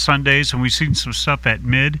most on Sundays, and we've seen some stuff at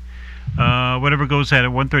mid. Whatever goes at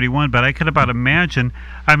 131, but I could about imagine.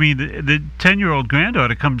 I mean, the 10-year-old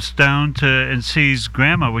granddaughter comes down and sees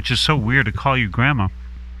Grandma, which is so weird to call you Grandma,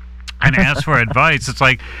 and asks for advice. It's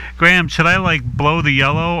like, Graham, should I like blow the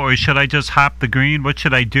yellow or should I just hop the green? What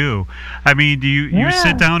should I do? I mean, do you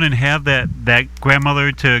sit down and have that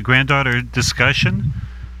grandmother to granddaughter discussion?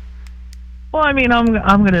 Well, I mean, I'm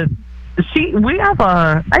gonna.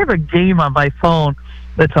 I have a game on my phone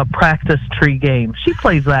that's a practice tree game. She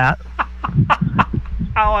plays that.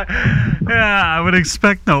 I would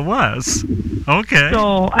expect no less. Okay.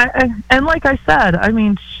 So, and like I said, I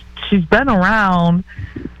mean, she's been around.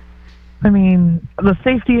 I mean, the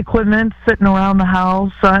safety equipment sitting around the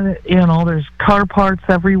house. There's car parts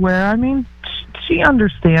everywhere. I mean, she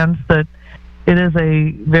understands that it is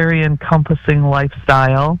a very encompassing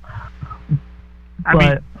lifestyle.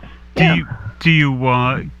 Do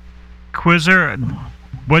you quiz her?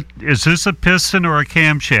 What is this, a piston or a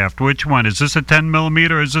camshaft? Which one is this? A 10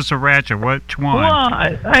 millimeter or is this a ratchet? Which one? Well,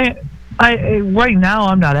 I right now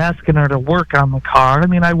I'm not asking her to work on the car. I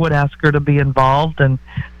mean, I would ask her to be involved and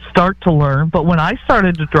start to learn. But when I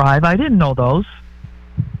started to drive, I didn't know those.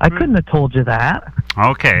 I couldn't have told you that.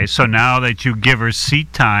 Okay, so now that you give her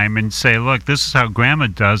seat time and say, "Look, this is how Grandma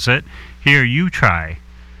does it. Here, you try."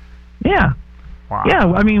 Yeah. Wow. Yeah,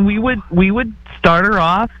 I mean, we would start her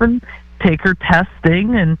off and take her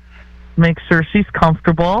testing and make sure she's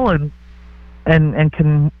comfortable and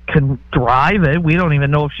can drive it. We don't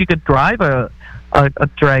even know if she could drive a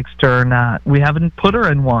dragster or not. We haven't put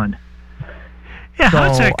her in one. Yeah, how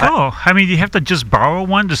does that go? I mean, you have to just borrow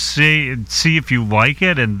one to see if you like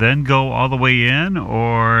it and then go all the way in,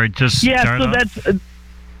 or just start off?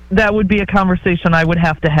 That would be a conversation I would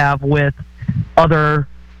have to have with other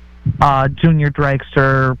junior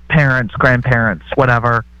dragster parents, grandparents,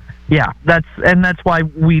 whatever. Yeah, that's why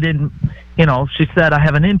we didn't, she said, I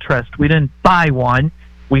have an interest. We didn't buy one.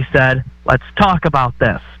 We said, let's talk about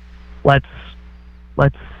this. Let's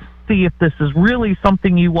see if this is really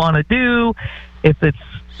something you want to do. If it's,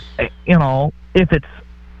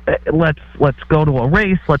 let's go to a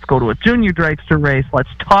race. Let's go to a junior dragster race. Let's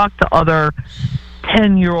talk to other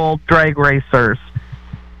 10-year-old drag racers.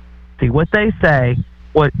 See what they say.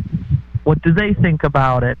 What do they think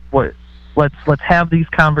about it? Let's have these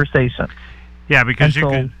conversations. Yeah, because you're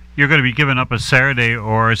going to be giving up a Saturday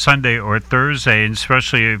or a Sunday or a Thursday, and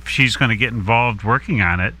especially if she's going to get involved working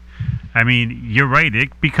on it. I mean, you're right.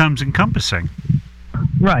 It becomes encompassing.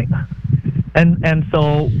 Right. And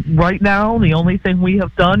so right now, the only thing we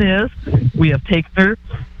have done is we have taken her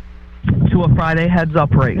to a Friday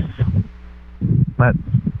heads-up race. But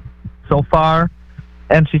so far,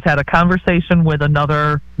 and she's had a conversation with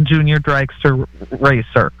another junior dragster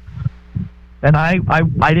racer. And I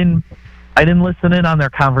didn't listen in on their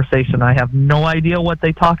conversation. I have no idea what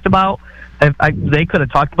they talked about. They could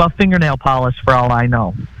have talked about fingernail polish for all I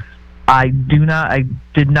know. I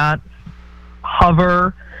did not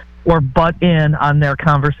hover or butt in on their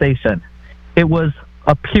conversation. It was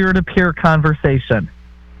a peer-to-peer conversation.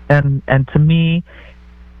 And to me,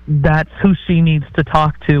 that's who she needs to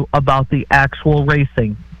talk to about the actual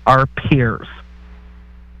racing, our peers.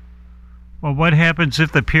 Well, what happens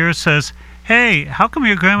if the peer says, "Hey, how come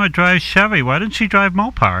your grandma drives Chevy? Why didn't she drive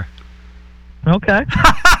Mopar?" Okay.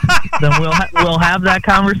 Then we'll have that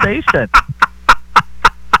conversation.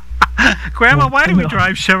 Grandma, why do we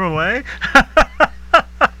drive Chevrolet?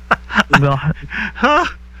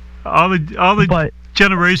 All the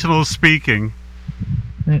generational speaking.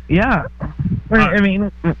 Yeah. I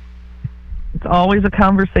mean, it's always a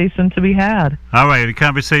conversation to be had. All right, a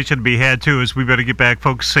conversation to be had, too, is we better get back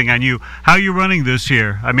focusing on you. How are you running this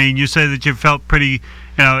year? I mean, you said that you felt pretty,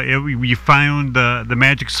 you found the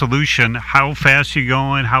magic solution. How fast are you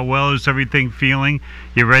going? How well is everything feeling?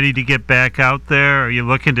 You ready to get back out there? Are you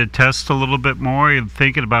looking to test a little bit more? Are you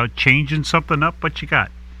thinking about changing something up? What you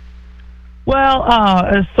got?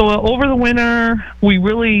 Well, so over the winter, we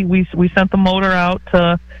sent the motor out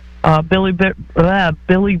to Billy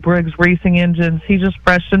Briggs Racing Engines. He just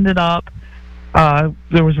freshened it up.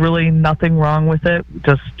 There was really nothing wrong with it.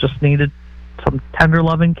 Just needed some tender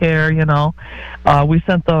loving care, We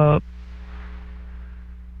sent the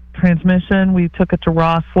transmission. We took it to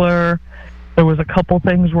Rossler. There was a couple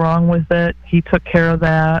things wrong with it. He took care of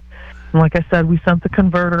that. And like I said, we sent the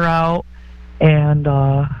converter out. And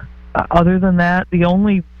other than that, the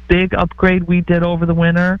only big upgrade we did over the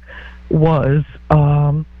winter was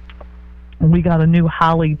we got a new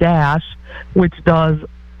Holly Dash, which does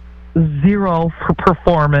 0 for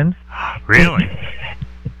performance. Really?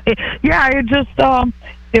 It just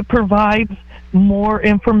it provides more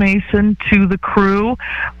information to the crew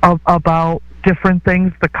about different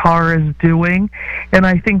things the car is doing, and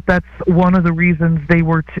I think that's one of the reasons they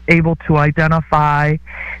were able to identify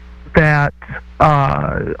that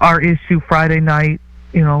our issue Friday night,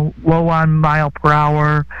 low on mile per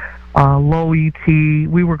hour, low ET,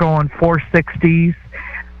 we were going 460s,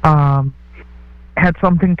 had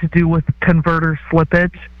something to do with converter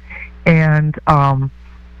slippage, and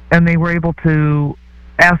and they were able to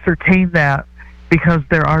ascertain that because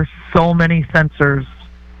there are so many sensors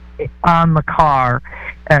on the car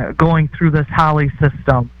going through this Holley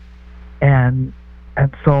system, and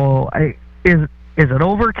so is it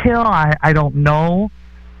overkill? I don't know,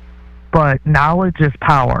 but knowledge is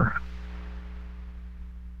power.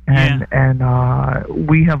 And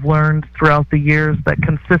we have learned throughout the years that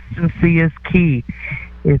consistency is key.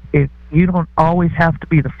 You don't always have to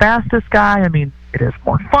be the fastest guy. I mean, it is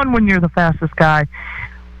more fun when you're the fastest guy,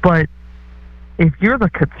 but if you're the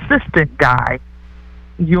consistent guy,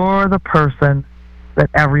 you're the person that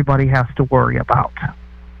everybody has to worry about.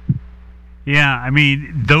 Yeah, I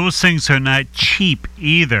mean, those things are not cheap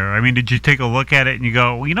either. I mean, did you take a look at it and you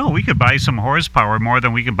go, well, we could buy some horsepower more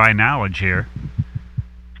than we can buy knowledge here?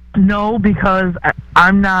 No, because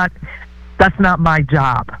that's not my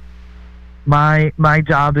job. My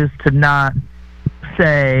job is to not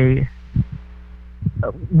say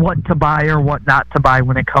what to buy or what not to buy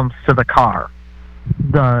when it comes to the car.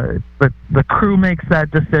 The crew makes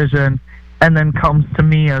that decision and then comes to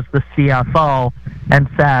me as the CFO and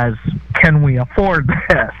says, can we afford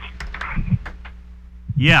this?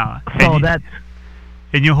 Yeah. So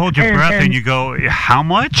and you hold your breath and you go, how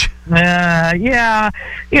much? Yeah,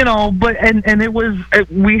 but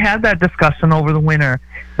we had that discussion over the winter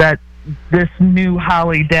that this new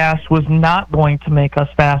Holley Dash was not going to make us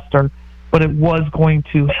faster, but it was going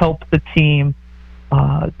to help the team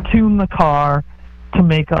tune the car to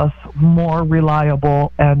make us more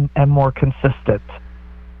reliable and more consistent.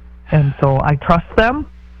 And so I trust them,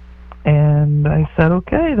 and I said,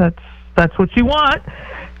 okay, that's what you want.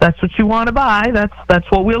 That's what you want to buy. That's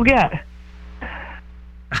what we'll get.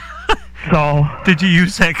 So did you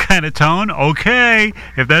use that kind of tone? Okay,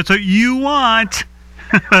 if that's what you want.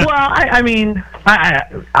 Well, I mean,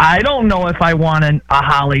 I don't know if I want a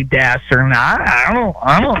Holley Dash or not. I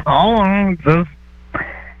don't know.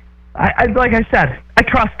 Like I said, I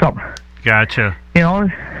trust them. Gotcha.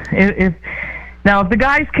 If the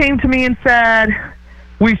guys came to me and said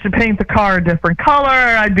we should paint the car a different color,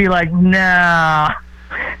 I'd be like, no,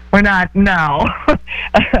 we're not. No,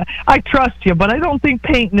 I trust you, but I don't think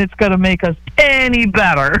painting it's going to make us any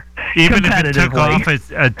better. Even if it took off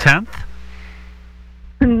a tenth.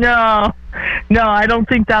 No, I don't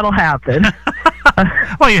think that'll happen.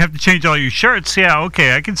 Well, you have to change all your shirts. Yeah,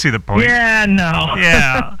 okay, I can see the point. Yeah, no.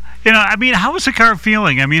 Yeah. I mean, how is the car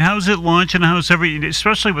feeling? I mean, how's it launching? How's everything,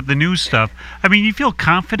 especially with the new stuff? I mean, you feel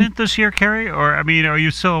confident this year, Karri? Or, I mean, are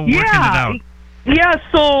you still working it out? Yeah,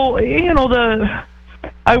 so, it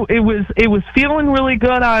was feeling really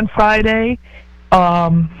good on Friday.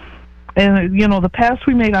 And, the pass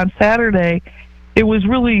we made on Saturday, it was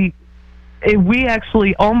really... we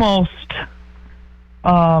actually almost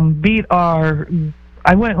beat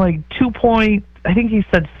I went like 2.6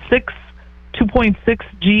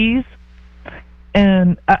 Gs.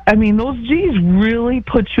 And, I mean, those Gs really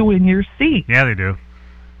put you in your seat. Yeah, they do.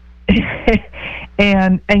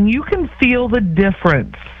 and you can feel the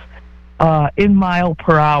difference in mile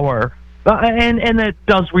per hour. And that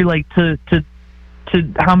does relate to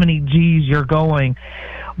how many Gs you're going.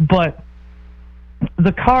 But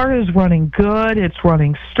the car is running good. It's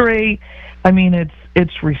running straight. I mean,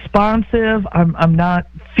 it's responsive. I'm not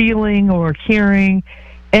feeling or hearing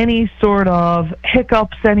any sort of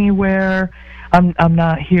hiccups anywhere. I'm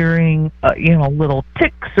not hearing little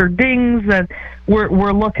ticks or dings that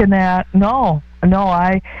we're looking at. No.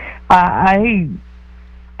 I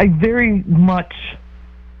very much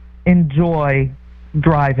enjoy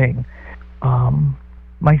driving.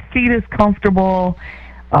 My seat is comfortable.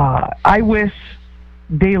 I wish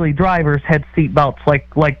daily drivers had seat belts like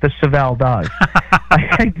the Chevelle does.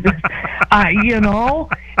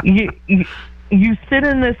 You sit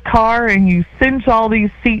in this car and you cinch all these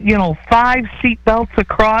 5 seat belts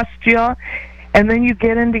across you, and then you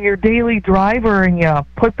get into your daily driver and you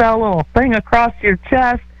put that little thing across your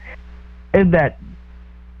chest, and that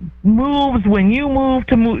moves when you move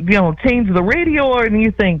to change the radio, and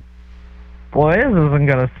you think, boy, this isn't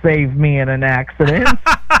going to save me in an accident.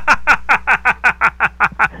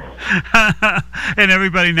 And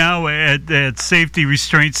everybody now at safety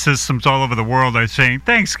restraint systems all over the world are saying,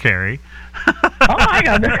 thanks, Karri. Oh, my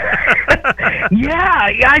God. Yeah,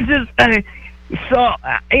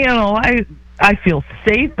 I feel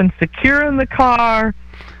safe and secure in the car.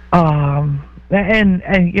 And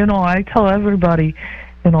I tell everybody,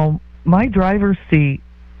 my driver's seat,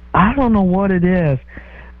 I don't know what it is,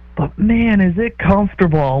 but man, is it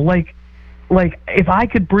comfortable. Like if I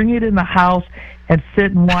could bring it in the house and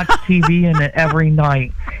sit and watch TV in it every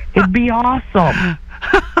night, it'd be awesome.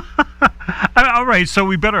 All right, so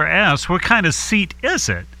we better ask, what kind of seat is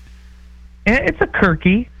it? It's a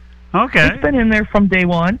Kirky. Okay. It's been in there from day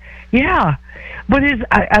one. Yeah, but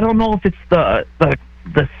I don't know if it's the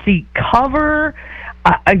seat cover.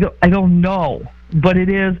 I don't know, but it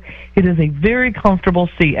is a very comfortable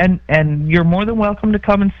seat, and you're more than welcome to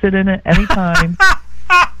come and sit in it anytime.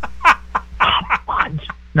 Come on.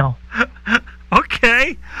 No.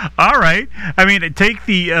 Okay. All right. I mean, take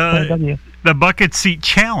the bucket seat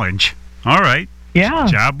challenge. All right. Yeah.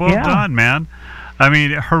 Job well done, man. I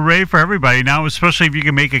mean, hooray for everybody now, especially if you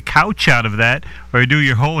can make a couch out of that or do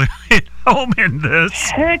your whole home in this.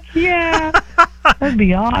 Heck yeah. That'd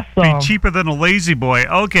be awesome. Be cheaper than a lazy boy.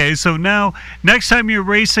 Okay, so now, next time you're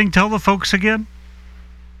racing, tell the folks again.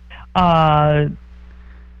 The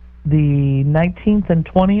 19th and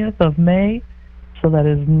 20th of May, so that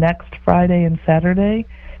is next Friday and Saturday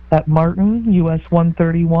at Martin, US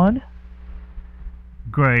 131.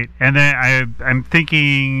 Great. And then I'm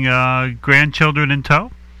thinking grandchildren in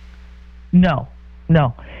tow? No.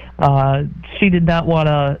 She did not want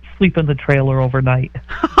to sleep in the trailer overnight.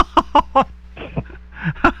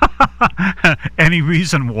 Any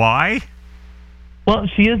reason why? Well,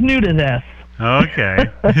 she is new to this. Okay.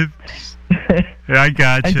 I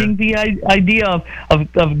got you. I think the idea of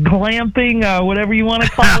glamping, whatever you want to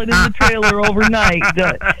call it, in the trailer overnight.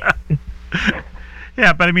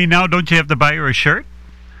 Yeah, but I mean, now don't you have to buy her a shirt?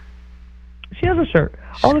 She has a shirt.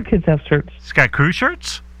 All the kids have shirts. She's got crew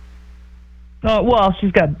shirts? Well,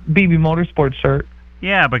 she's got Beebe Motorsports shirt.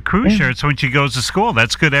 Yeah, but crew shirts when she goes to school,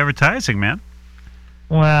 that's good advertising, man.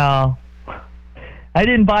 Well, I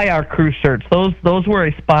didn't buy our crew shirts. Those were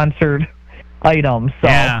a sponsored item. So.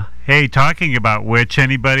 Yeah. Hey, talking about which,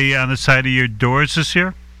 anybody on the side of your doors this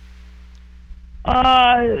year?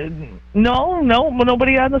 No,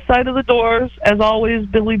 nobody on the side of the doors. As always,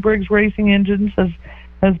 Billy Briggs Racing Engines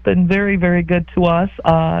has been very, very good to us.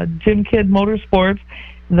 Jim Kidd Motorsports,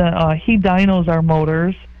 he dynos our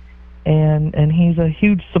motors, and he's a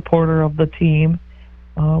huge supporter of the team.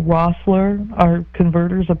 Rossler, our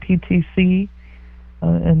converters of PTC,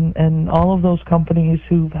 and all of those companies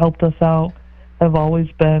who've helped us out have always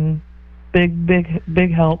been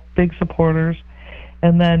big help, big supporters.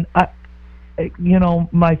 And then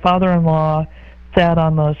my father-in-law sat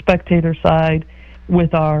on the spectator side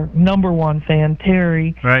with our number one fan,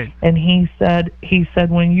 Terry. Right. And he said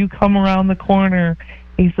when you come around the corner,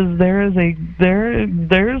 he says there's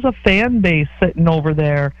a fan base sitting over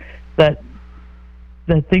there that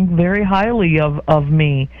think very highly of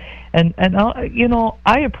me, and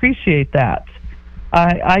I appreciate that.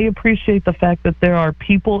 I appreciate the fact that there are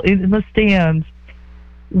people in the stands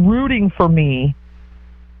rooting for me,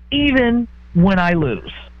 even when I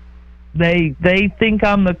lose. They think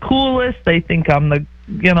I'm the coolest. They think I'm the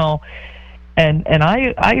and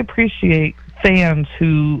I appreciate fans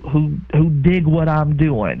who dig what I'm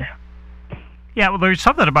doing. Yeah, well, there's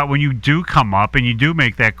something about when you do come up and you do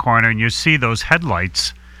make that corner and you see those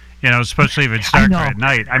headlights, especially if it's darker at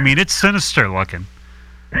night. I mean, it's sinister looking.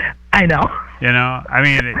 I know. I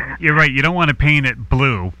mean, you're right. You don't want to paint it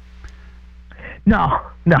blue. No.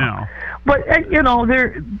 But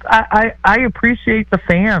I appreciate the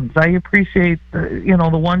fans. I appreciate the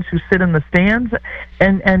ones who sit in the stands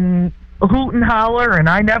and hoot and holler, and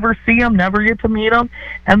I never see them, never get to meet them,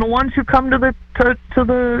 and the ones who come to the tent,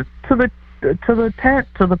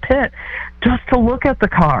 to the pit, just to look at the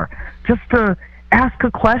car, just to ask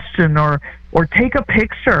a question or take a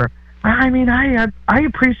picture. I mean, I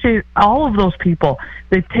appreciate all of those people.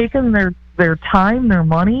 They've taken their time, their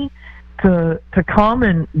money to come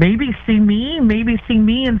and maybe see me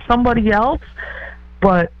and somebody else,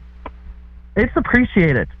 but it's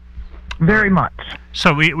appreciated very much.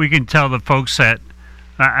 So we can tell the folks that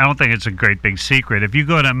I don't think it's a great big secret. If you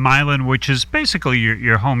go to Milan, which is basically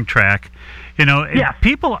your home track,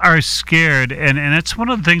 people are scared, and it's one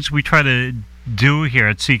of the things we try to do here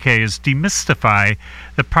at CK is demystify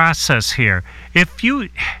the process here.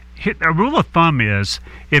 A rule of thumb is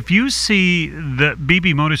if you see the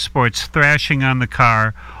Beebe Motorsports thrashing on the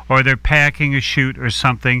car or they're packing a chute or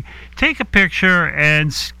something, take a picture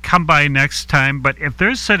and come by next time. But if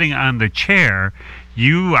they're sitting on the chair,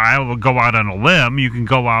 I will go out on a limb. You can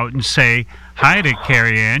go out and say hi to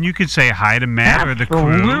Karri Anne. You can say hi to Matt or the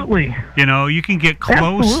crew. Absolutely. You can get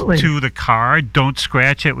close to the car. Don't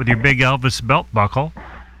scratch it with your big Elvis belt buckle.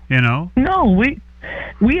 No,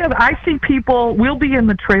 we have. I see people. We'll be in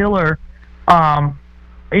the trailer,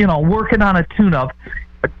 working on a tune-up.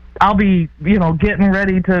 I'll be, getting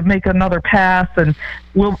ready to make another pass, and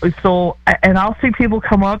I'll see people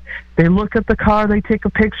come up. They look at the car, they take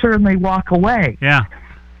a picture, and they walk away. Yeah.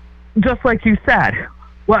 Just like you said.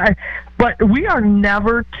 Well, but we are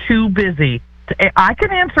never too busy I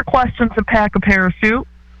can answer questions and pack a parachute.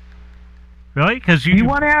 Really? Because you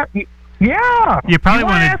want to yeah. You probably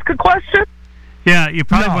want to ask a question? Yeah, you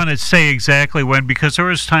probably want to say exactly when, because there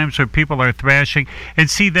was times where people are thrashing, and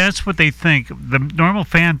see, that's what they think. The normal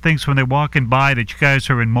fan thinks when they're walking by that you guys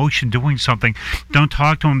are in motion doing something. Don't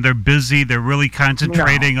talk to them. They're busy. They're really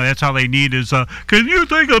concentrating. No. That's all they need is, can you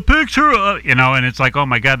take a picture? And it's like, oh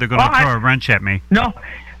my God, they're going to throw a wrench at me. No,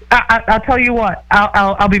 I'll tell you what.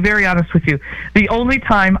 I'll be very honest with you. The only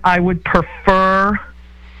time I would prefer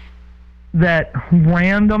that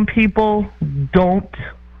random people don't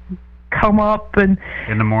come up and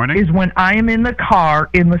in the morning is when I am in the car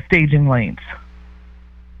in the staging lanes.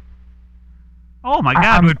 Oh my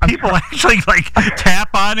God! Would people actually tap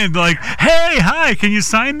on and hey, hi, can you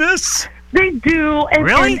sign this? They do, and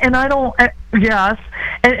really, and I don't. Yes,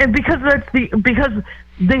 and because because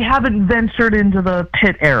they haven't ventured into the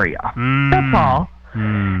pit area. That's all.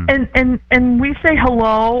 And we say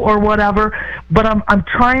hello or whatever, but I'm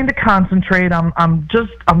trying to concentrate. I'm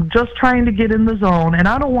just trying to get in the zone, and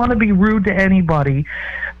I don't want to be rude to anybody.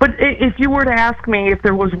 But if you were to ask me if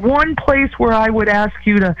there was one place where I would ask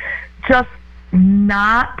you to just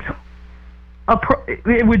not,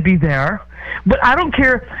 it would be there. But I don't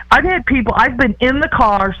care. I've been in the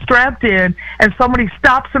car, strapped in, and somebody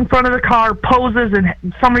stops in front of the car, poses, and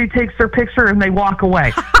somebody takes their picture, and they walk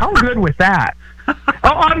away. I'm good with that.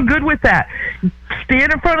 I'm good with that.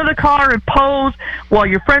 Stand in front of the car and pose while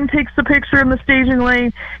your friend takes the picture in the staging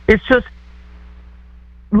lane. It's just,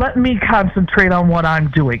 let me concentrate on what I'm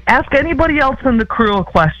doing. Ask anybody else in the crew a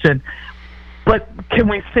question, but can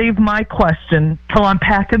we save my question till I'm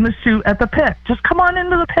packing the chute at the pit? Just come on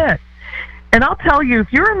into the pit. And I'll tell you,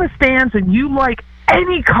 if you're in the stands and you like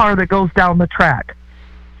any car that goes down the track,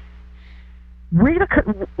 wait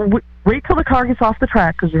till the car gets off the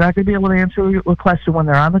track, because you're not going to be able to answer a question when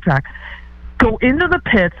they're on the track. Go into the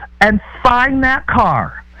pits and find that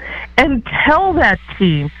car and tell that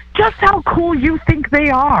team just how cool you think they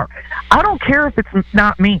are. I don't care if it's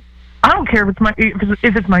not me. I don't care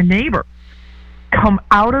if it's my neighbor. Come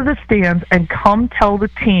out of the stands and come tell the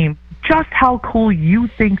team just how cool you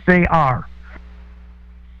think they are.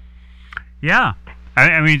 Yeah.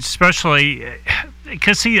 I mean, especially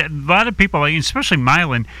because, see, a lot of people, especially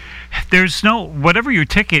Milan, there's no, whatever your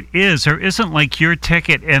ticket is, there isn't like your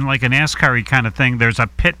ticket and like a NASCAR kind of thing. There's a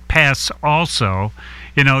pit pass also.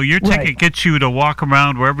 Your ticket gets you to walk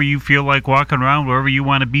around wherever you feel like walking around, wherever you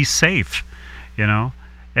want to be safe, And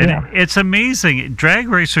it's amazing. Drag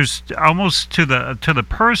racers, almost to the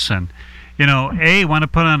person, A, want to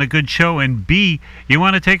put on a good show, and B, you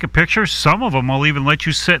want to take a picture. Some of them will even let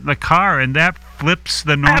you sit in the car, and that flips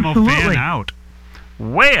the normal fan out.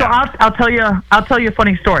 Well, so I'll tell you a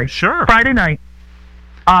funny story. Sure. Friday night,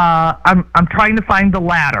 I'm trying to find the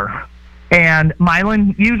ladder, and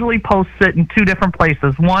Milan usually posts it in two different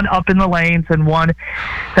places, one up in the lanes and one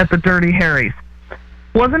at the Dirty Harry's.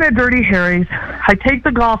 Wasn't at Dirty Harry's. I take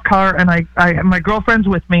the golf cart, and my girlfriend's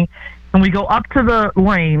with me, and we go up to the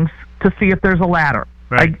lanes to see if there's a ladder.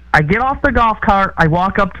 Right. I get off the golf cart, I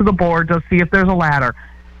walk up to the board to see if there's a ladder.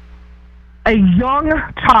 A young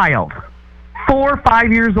child, 4 or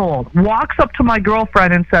 5 years old, walks up to my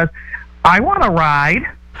girlfriend and says, "I want to ride."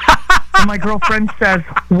 And my girlfriend says,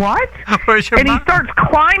 "What?" And he starts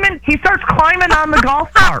climbing on the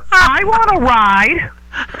golf cart. "I want to ride."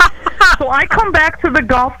 So I come back to the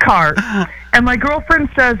golf cart, and my girlfriend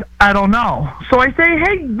says, "I don't know." So I say,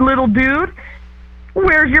 "Hey, little dude,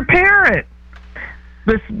 where's your parent?"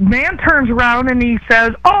 This man turns around and he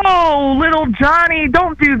says, "Oh, little Johnny,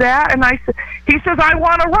 don't do that." And he says, "I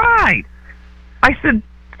want to ride." I said,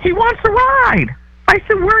 "He wants to ride." I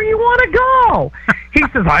said, "Where do you want to go?" He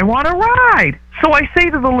says, "I want to ride." So I say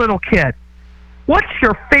to the little kid, "What's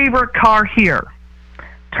your favorite car here?"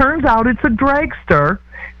 Turns out it's a dragster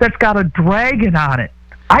that's got a dragon on it.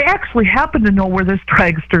 I actually happen to know where this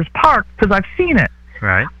dragster's parked because I've seen it.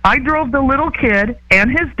 Right. I drove the little kid and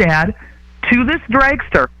his dad to this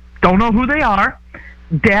dragster. Don't know who they are.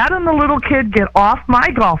 Dad and the little kid get off my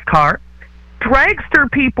golf cart. Dragster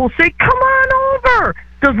people say, "Come on over.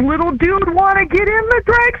 Does little dude want to get in the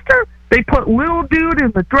dragster?" They put little dude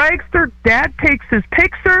in the dragster. Dad takes his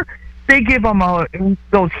picture. They give him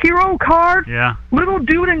those hero cards. Yeah. Little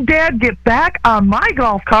dude and Dad get back on my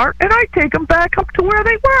golf cart, and I take them back up to where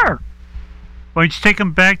they were. Why don't you take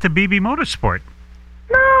them back to Beebe Motorsport?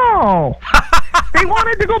 No. They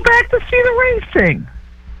wanted to go back to see the racing.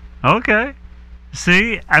 Okay.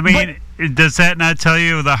 See, I mean, does that not tell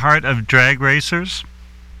you the heart of drag racers?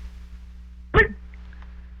 But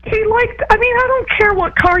I don't care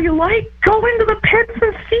what car you like. Go into the pits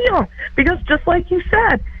and see them. Because just like you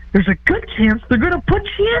said, there's a good chance they're going to put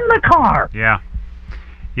you in the car. Yeah.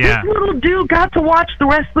 This little dude got to watch the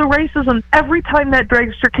rest of the races, and every time that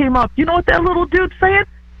dragster came up, you know what that little dude's saying?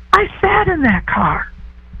 I sat in that car.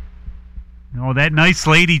 Oh, that nice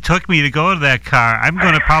lady took me to go to that car. I'm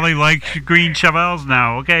going to probably like green Chevelles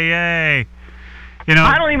now. Okay, yay. You know,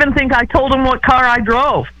 I don't even think I told them what car I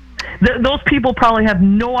drove. Those people probably have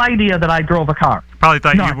no idea that I drove a car. Probably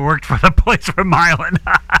thought you worked for the place for Milan.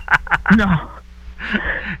 No.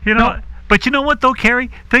 You know, but you know what, though, Karri?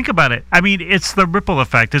 Think about it. I mean, it's the ripple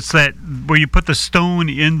effect. It's that where you put the stone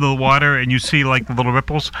in the water and you see, like, the little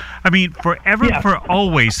ripples. I mean, forever, for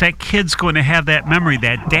always, that kid's going to have that memory.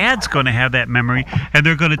 That dad's going to have that memory, and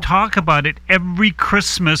they're going to talk about it every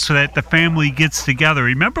Christmas so that the family gets together.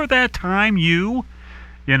 Remember that time you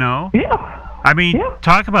know? Yeah. I mean,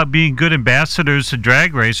 talk about being good ambassadors to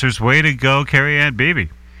drag racers. Way to go, Karri Anne Beebe.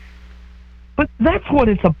 But that's what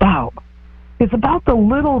it's about. It's about the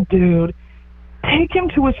little dude. Take him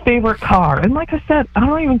to his favorite car. And like I said, I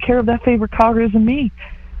don't even care if that favorite car isn't me.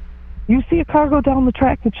 You see a car go down the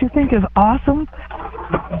track that you think is awesome,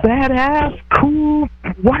 badass, cool,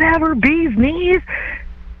 whatever, bee's knees,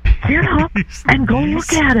 get up and go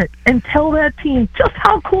look at it and tell that team just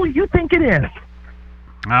how cool you think it is.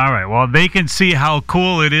 All right. Well, they can see how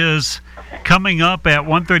cool it is coming up at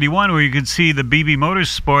 131, where you can see the Beebe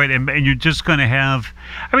Motorsport, and you're just going to have.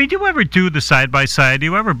 I mean, do you ever do the side by side? Do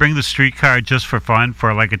you ever bring the street car just for fun,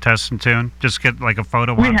 for like a test and tune? Just get like a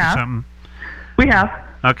photo op or something. We have.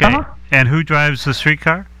 Okay. And who drives the street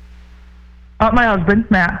car? My husband,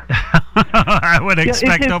 Matt. I would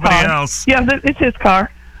expect nobody else. Yeah, it's his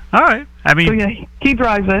car. All right. I mean, so yeah, he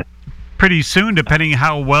drives it. Pretty soon, depending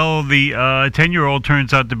how well the 10-year-old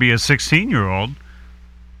turns out to be a 16-year-old.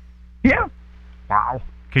 Yeah. Wow.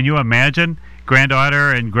 Can you imagine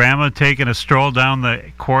granddaughter and grandma taking a stroll down the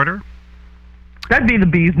quarter? That'd be the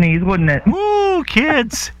bee's knees, wouldn't it? Woo,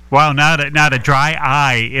 kids. Wow, not a dry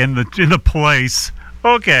eye in the place.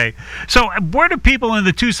 Okay. So where do people, in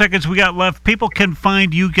the 2 seconds we got left, people can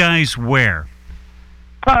find you guys where?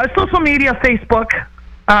 Social media, Facebook.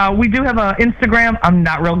 We do have an Instagram. I'm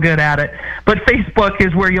not real good at it. But Facebook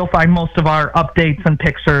is where you'll find most of our updates and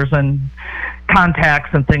pictures and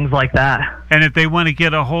contacts and things like that. And if they want to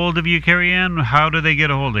get a hold of you, Karri Anne, how do they get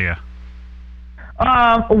a hold of you?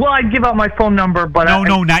 Well, I'd give out my phone number, but...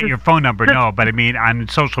 No, not your phone number, but I mean on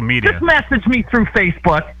social media. Just message me through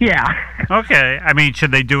Facebook, yeah. Okay. I mean,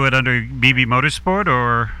 should they do it under Beebe Motorsport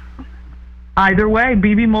or... Either way,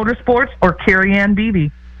 Beebe Motorsports or Karri Anne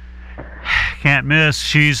Beebe. Can't miss.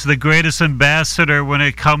 She's the greatest ambassador when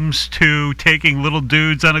it comes to taking little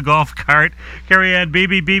dudes on a golf cart. Karri Anne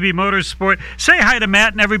Beebe, Beebe Motorsport. Say hi to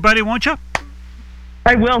Matt and everybody, won't you?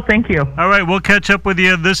 I will, thank you. All right, we'll catch up with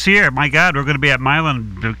you this year. My God, we're going to be at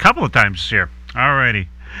Milan a couple of times this year. All righty.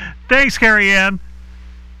 Thanks, Karri Anne.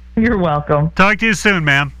 You're welcome. Talk to you soon,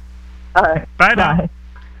 ma'am. All right. Bye now.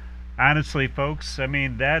 Honestly, folks, I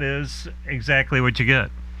mean, that is exactly what you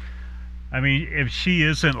get. I mean, if she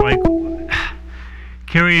isn't like...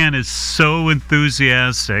 Karri Anne is so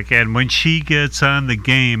enthusiastic, and when she gets on the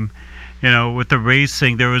game, with the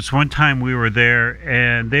racing, there was one time we were there,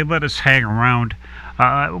 and they let us hang around.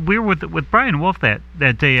 We were with Brian Wolf that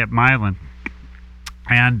day at Milan,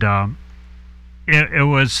 and it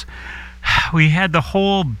was... We had the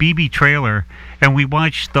whole Beebe trailer, and we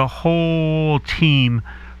watched the whole team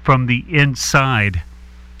from the inside.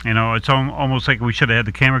 It's almost like we should have had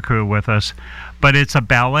the camera crew with us. But it's a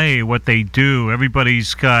ballet, what they do.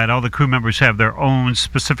 Everybody's got, all the crew members have their own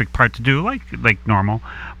specific part to do, like normal.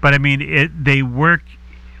 But, I mean, they work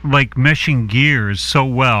like meshing gears so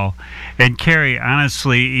well. And Karri,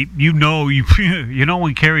 honestly, you know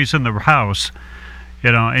when Karri's in the house.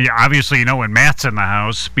 And obviously when Matt's in the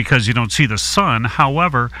house because you don't see the sun.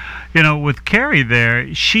 However, with Karri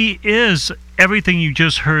there, she is everything you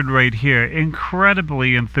just heard right here.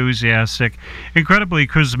 Incredibly enthusiastic, incredibly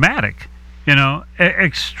charismatic.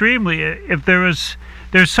 Extremely. If there's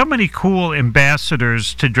so many cool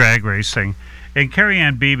ambassadors to drag racing. And Karri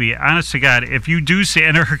Anne Beebe, honest to God, if you do see,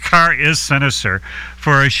 and her car is sinister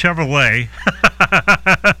for a Chevrolet.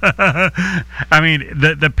 I mean,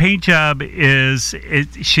 the paint job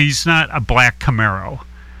she's not a black Camaro.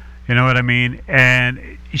 You know what I mean?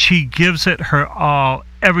 And she gives it her all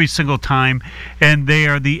every single time. And they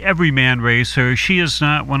are the everyman racer. She is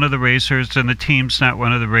not one of the racers, and the team's not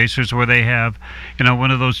one of the racers where they have,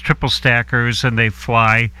 one of those triple stackers and they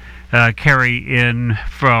fly. Karri in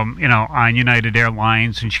from, on United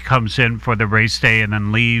Airlines, and she comes in for the race day and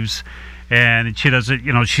then leaves. And she does it,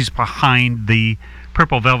 she's behind the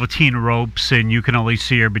purple velveteen ropes, and you can only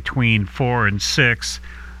see her between 4 and 6.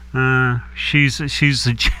 She's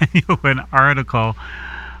a genuine article.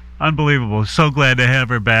 Unbelievable. So glad to have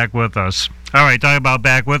her back with us. All right, talking about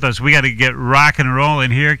back with us, we got to get rock and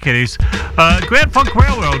rolling here, kiddies. Grand Funk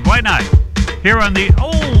Railroad, why not? Here on the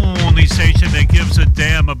only station that gives a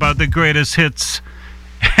damn about the greatest hits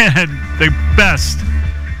and the best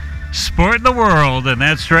sport in the world, and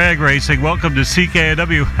that's drag racing. Welcome to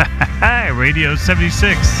CKiW Radio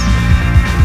 76.